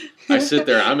do. I sit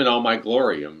there. I'm in all my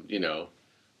glory. I'm,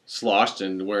 sloshed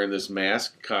and wearing this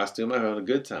mask costume. I'm having a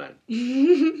good time.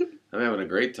 I'm having a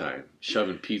great time.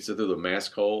 Shoving pizza through the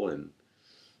mask hole and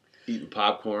eating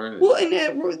popcorn. Well, and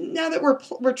now that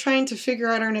we're trying to figure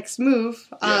out our next move,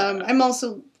 I'm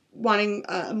also wanting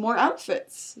more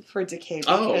outfits for Decay.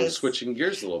 Switching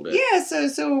gears a little bit. Yeah,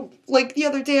 so like the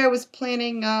other day I was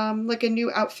planning like a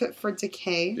new outfit for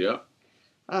Decay. Yeah.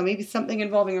 Maybe something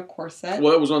involving a corset.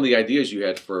 Well, that was one of the ideas you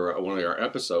had for one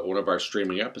of our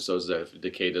streaming episodes that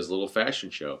Decay does a little fashion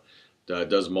show.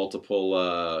 Does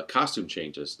multiple costume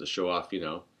changes to show off,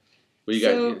 What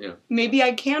you got? Maybe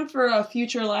I can for a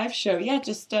future live show. Yeah,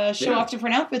 just show off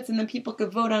different outfits, and then people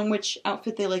could vote on which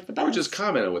outfit they like the best. Or just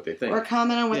comment on what they think. Or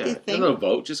comment on what they think. No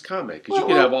vote, just comment. Because you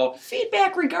could have all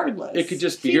feedback regardless. It could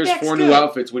just be, here's 4 new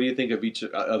outfits. What do you think of each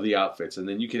of the outfits? And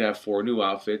then you could have 4 new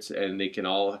outfits, and they can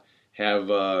all have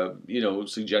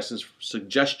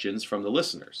suggestions from the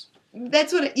listeners.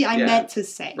 That's what I meant to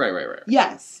say. Right.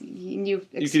 Yes, you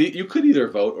could either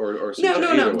vote or suggest.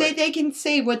 No. They can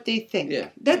say what they think. Yeah.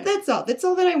 That's all. That's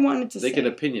all that I wanted to say. They can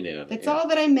opinionate on it. That's all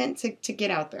that I meant to get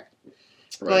out there.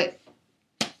 Right.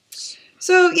 But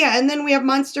so and then we have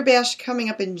Monster Bash coming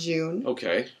up in June.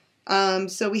 Okay.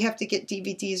 So we have to get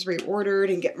DVDs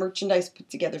reordered and get merchandise put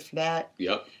together for that.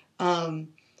 Yep.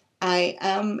 I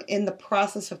am in the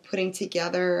process of putting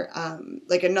together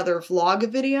like another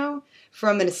vlog video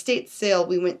from an estate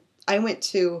sale I went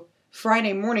to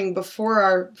Friday morning before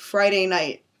our Friday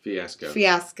night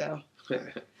fiasco.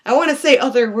 I want to say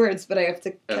other words, but I have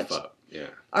to catch F up. Yeah.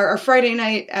 Our Friday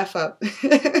night F up.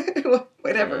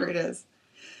 Whatever it is.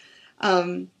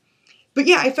 But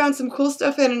yeah, I found some cool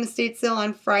stuff at an estate sale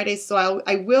on Friday, so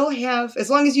I will have, as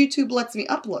long as YouTube lets me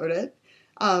upload it,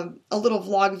 a little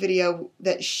vlog video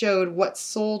that showed what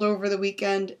sold over the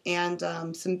weekend and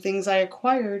some things I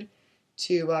acquired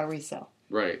to resell.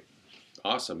 Right.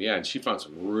 Awesome. Yeah, and she found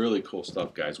some really cool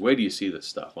stuff, guys. Wait till you see this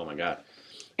stuff. Oh my God.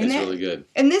 It's really good.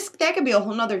 And that could be a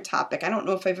whole nother topic. I don't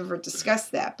know if I've ever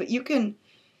discussed that, but you can,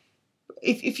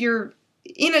 if you're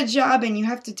in a job and you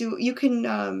have to do, you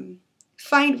can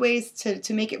find ways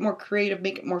to make it more creative,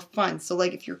 make it more fun. So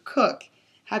like if you're a cook,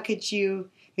 how could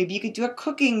you, maybe you could do a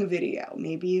cooking video.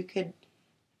 Maybe you could,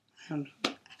 I don't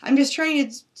know. I'm just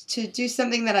trying to do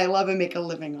something that I love and make a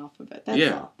living off of it.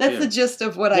 That's all. That's the gist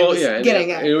of what I was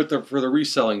getting at. And for the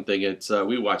reselling thing, it's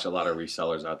we watch a lot of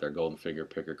resellers out there: Golden Figure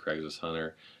Picker, Craigslist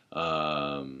Hunter,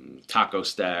 Taco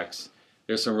Stacks.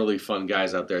 There's some really fun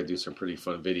guys out there that do some pretty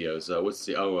fun videos. What's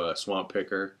the Swamp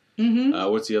Picker?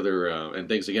 Mm-hmm. What's the other? And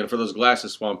thanks again for those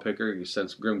glasses, Swamp Picker. You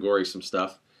sent Grim Gory some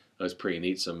stuff. That's pretty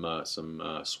neat.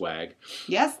 Some swag.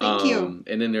 Yes, thank you.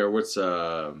 And then what's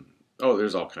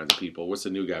there's all kinds of people. What's the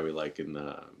new guy we like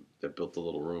that built the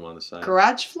little room on the side?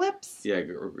 Garage Flips? Yeah,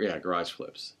 Garage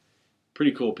Flips.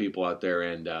 Pretty cool people out there,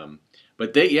 and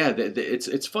but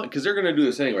it's fun because they're going to do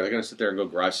this anyway. They're going to sit there and go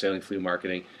garage selling, flea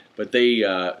marketing, but they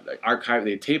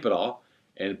they tape it all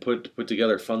and put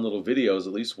together fun little videos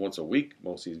at least once a week.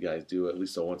 Most of these guys do at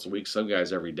least once a week. Some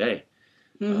guys every day.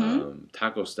 Mm-hmm.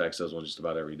 Taco Stacks does one just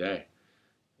about every day,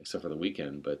 except for the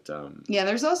weekend. But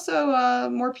there's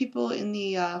also more people in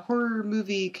the horror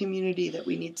movie community that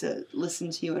we need to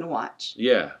listen to and watch.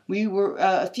 Yeah, we were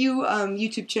a few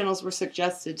YouTube channels were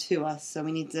suggested to us, so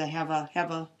we need to have a.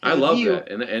 I love that,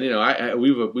 and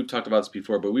we've talked about this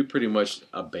before, but we pretty much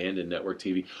abandoned network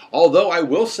TV. Although I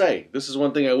will say, this is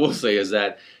one thing I will say is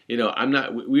that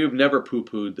we have never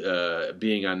poo-pooed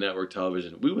being on network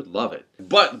television. We would love it,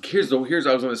 but here's what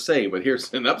I was going to say. But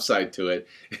here's an upside to it.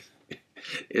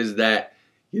 Is that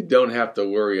you don't have to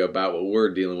worry about what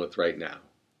we're dealing with right now.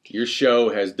 Your show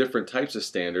has different types of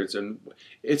standards, and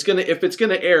if it's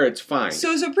gonna air, it's fine.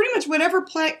 So pretty much whatever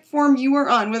platform you are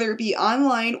on, whether it be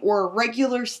online or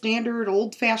regular standard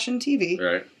old-fashioned TV,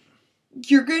 right?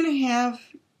 You're gonna have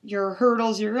your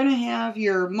hurdles. You're gonna have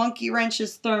your monkey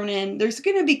wrenches thrown in. There's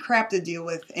gonna be crap to deal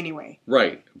with anyway.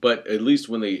 Right, but at least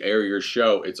when they air your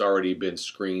show, it's already been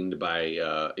screened by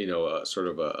sort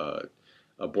of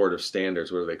a board of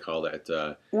standards. What do they call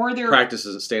that? Or they're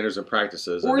practices, standards and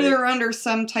practices. Or they're under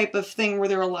some type of thing where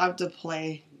they're allowed to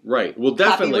play. Right. Well,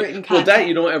 definitely. Well, that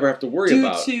you don't ever have to worry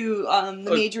about. Due to the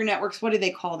major networks, what do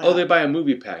they call that? Oh, they buy a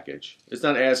movie package. It's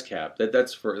not ASCAP.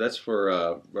 That's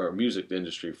for music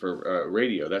industry, for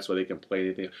radio. That's why they can play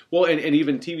anything. Well, and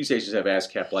even TV stations have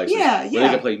ASCAP license. Yeah. Where they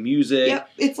can play music. Yep,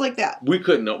 it's like that. We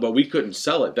couldn't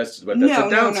sell it. That's the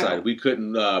downside. No. We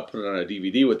couldn't put it on a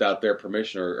DVD without their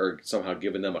permission or somehow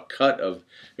giving them a cut of.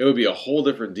 It would be a whole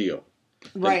different deal.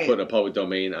 Right. Than putting a public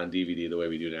domain on DVD the way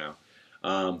we do now.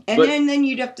 Then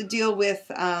you'd have to deal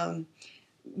with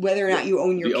whether or not you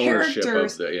own your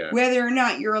characters, whether or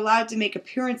not you're allowed to make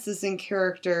appearances in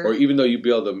character, or even though you'd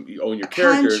be able to own your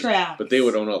characters, but they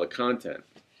would own all the content.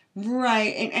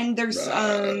 Right, and there's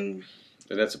and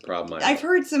that's a problem. I've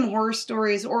heard some horror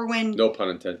stories, or when no pun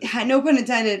intended, no pun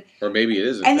intended, or maybe it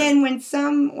is. And then when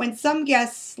some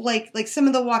guests, like some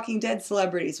of the Walking Dead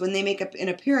celebrities, when they make an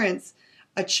appearance,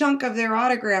 a chunk of their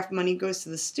autograph money goes to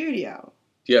the studio.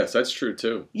 Yes, that's true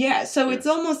too. Yeah, so it's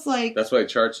almost like... That's why I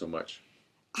charge so much.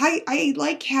 I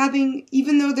like having,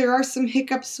 even though there are some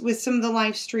hiccups with some of the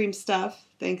live stream stuff,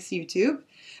 thanks YouTube,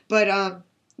 but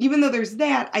even though there's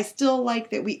that, I still like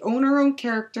that we own our own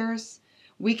characters.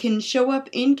 We can show up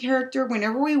in character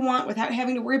whenever we want without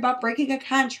having to worry about breaking a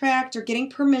contract or getting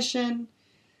permission.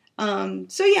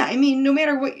 So yeah, I mean, no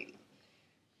matter what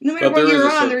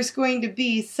you're on, there's going to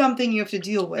be something you have to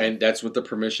deal with. And that's what the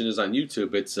permission is on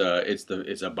YouTube.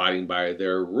 It's abiding by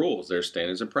their rules, their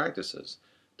standards and practices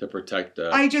to protect.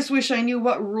 I just wish I knew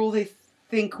what rule they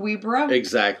think we broke.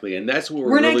 Exactly, and that's what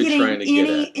we're really trying to get at.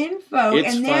 We're not getting any info,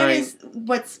 and that is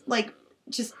what's like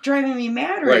just driving me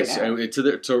mad right now.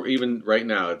 Right, so even right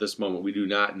now at this moment, we do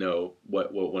not know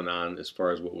what went on as far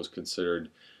as what was considered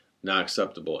not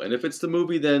acceptable. And if it's the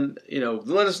movie, then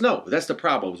let us know. That's the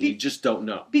problem. We just don't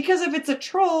know. Because if it's a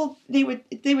troll, they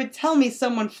would tell me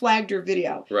someone flagged your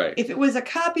video. Right. If it was a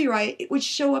copyright, it would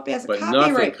show up as a copyright claim.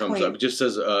 But nothing comes claim. up. It just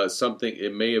says something.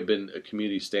 It may have been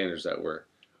community standards that were.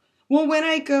 Well, when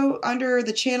I go under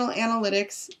the channel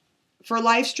analytics for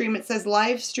live stream, it says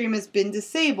live stream has been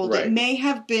disabled. Right. It may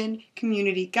have been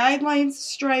community guidelines,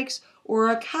 strikes, or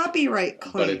a copyright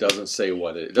claim. But it doesn't say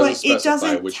what it doesn't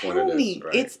specify which one it is.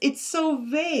 Right? It's so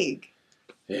vague.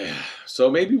 Yeah. So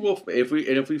maybe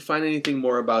if we find anything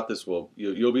more about this,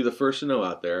 you'll be the first to know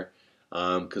out there,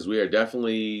 because we are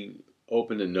definitely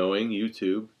open to knowing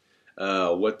YouTube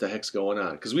what the heck's going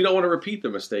on, because we don't want to repeat the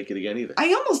mistake again either.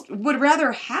 I almost would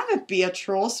rather have it be a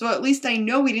troll, so at least I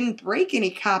know we didn't break any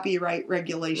copyright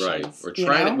regulations.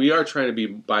 Right. We are trying to be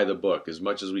by the book as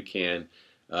much as we can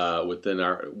within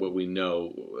what we know,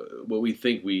 what we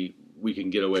think we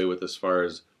can get away with as far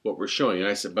as what we're showing.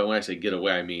 And but when I say get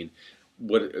away, I mean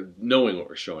knowing what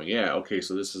we're showing. Yeah, okay,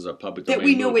 so this is a public domain that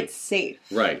we know movie. It's safe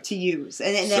right. to use,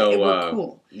 and that we're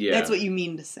cool. Yeah. That's what you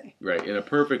mean to say. Right. In a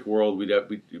perfect world,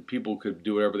 people could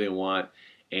do whatever they want,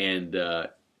 and the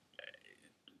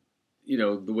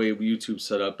way YouTube's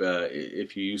set up,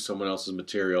 if you use someone else's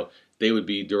material, they would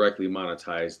be directly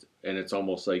monetized, and it's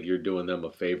almost like you're doing them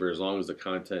a favor as long as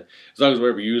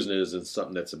whatever you're using is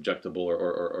something that's objectable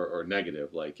or negative,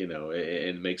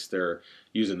 and makes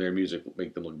using their music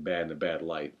make them look bad in a bad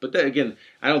light. But then again,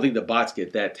 I don't think the bots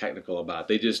get that technical about it.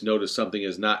 They just notice something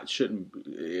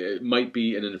it might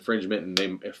be an infringement, and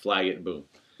they flag it and boom.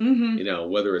 Mm-hmm.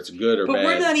 Whether it's good or bad. But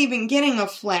we're not even getting a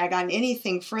flag on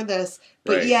anything for this,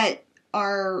 but yet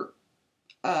our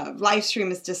live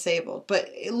stream is disabled. But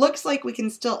it looks like we can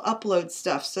still upload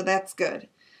stuff, so that's good.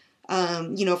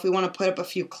 If we want to put up a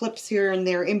few clips here and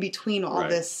there in between all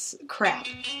this crap.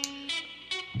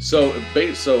 So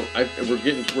we're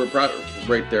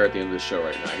right there at the end of the show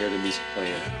right now. I hear the music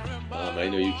playing. I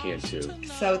know you can too.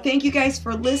 So thank you guys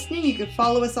for listening. You can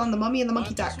follow us on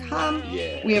themummyandthemonkey.com.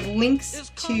 Yeah. We have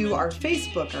links to our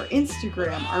Facebook, our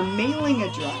Instagram, our mailing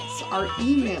address, our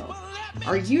email,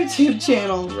 our YouTube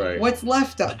channel, what's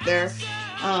left up there,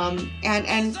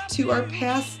 and to our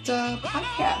past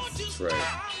podcasts.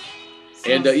 Right.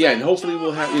 And and hopefully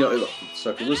we'll have So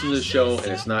if you listen to the show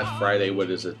and it's not Friday, what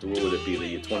is it? What would it be?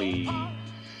 The 8th?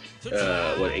 Is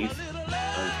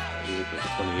it the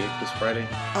 28th this Friday?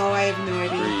 Oh, I have no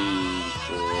idea.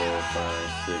 3, 4,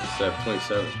 5, 6, 7,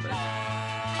 27th,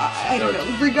 right? I don't know.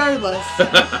 Regardless,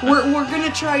 we're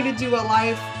gonna try to do a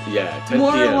live. 10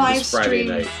 more p.m. live this Friday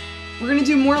streams. night. We're gonna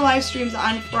do more live streams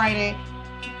on Friday.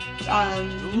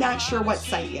 Not sure what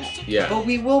site yet. Yeah. But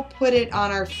we will put it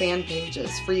on our fan pages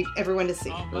for everyone to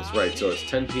see. That's right. So it's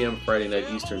 10 p.m. Friday night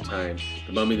Eastern Time.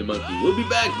 The Mummy the Monkey. We'll be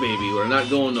back, baby. We're not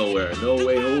going nowhere. No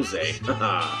way, Jose.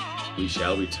 We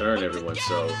shall return, everyone.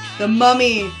 So the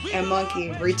Mummy and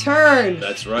Monkey return.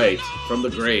 That's right. From the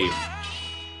grave.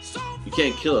 You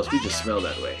can't kill us. We just smell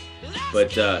that way.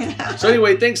 But so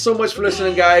anyway, thanks so much for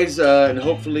listening, guys. And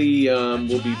hopefully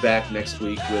we'll be back next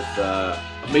week with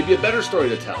maybe a better story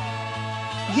to tell.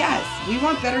 Yes, we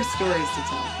want better stories to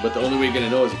tell. But the only way you're going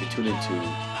to know is if you tune into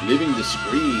Living the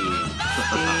Scream.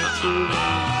 Stay tuned.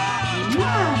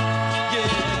 Yeah.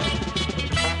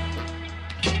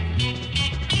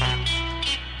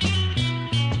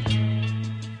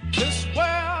 This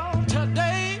world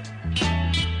today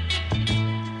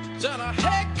is in a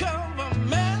heck of a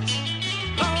mess.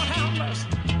 Lord have mercy.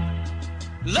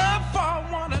 Love for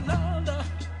one another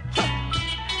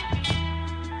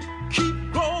keep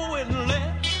growing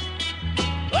less.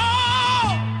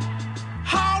 Oh,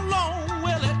 how long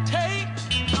will it take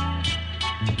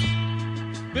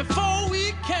before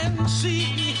we can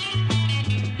see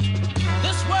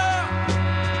this world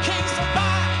can't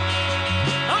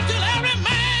survive until every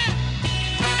man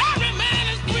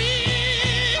is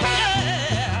free?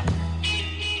 Yeah.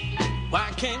 Why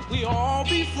can't we all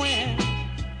be friends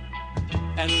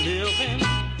and live in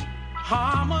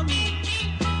harmony?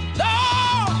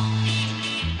 Lord,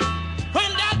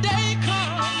 when that day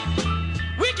comes,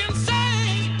 we can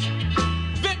say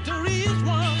victory is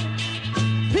won.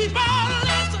 People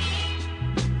listen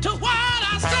to what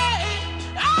I say.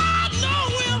 I know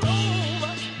we'll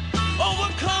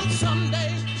overcome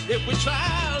someday if we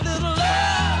try.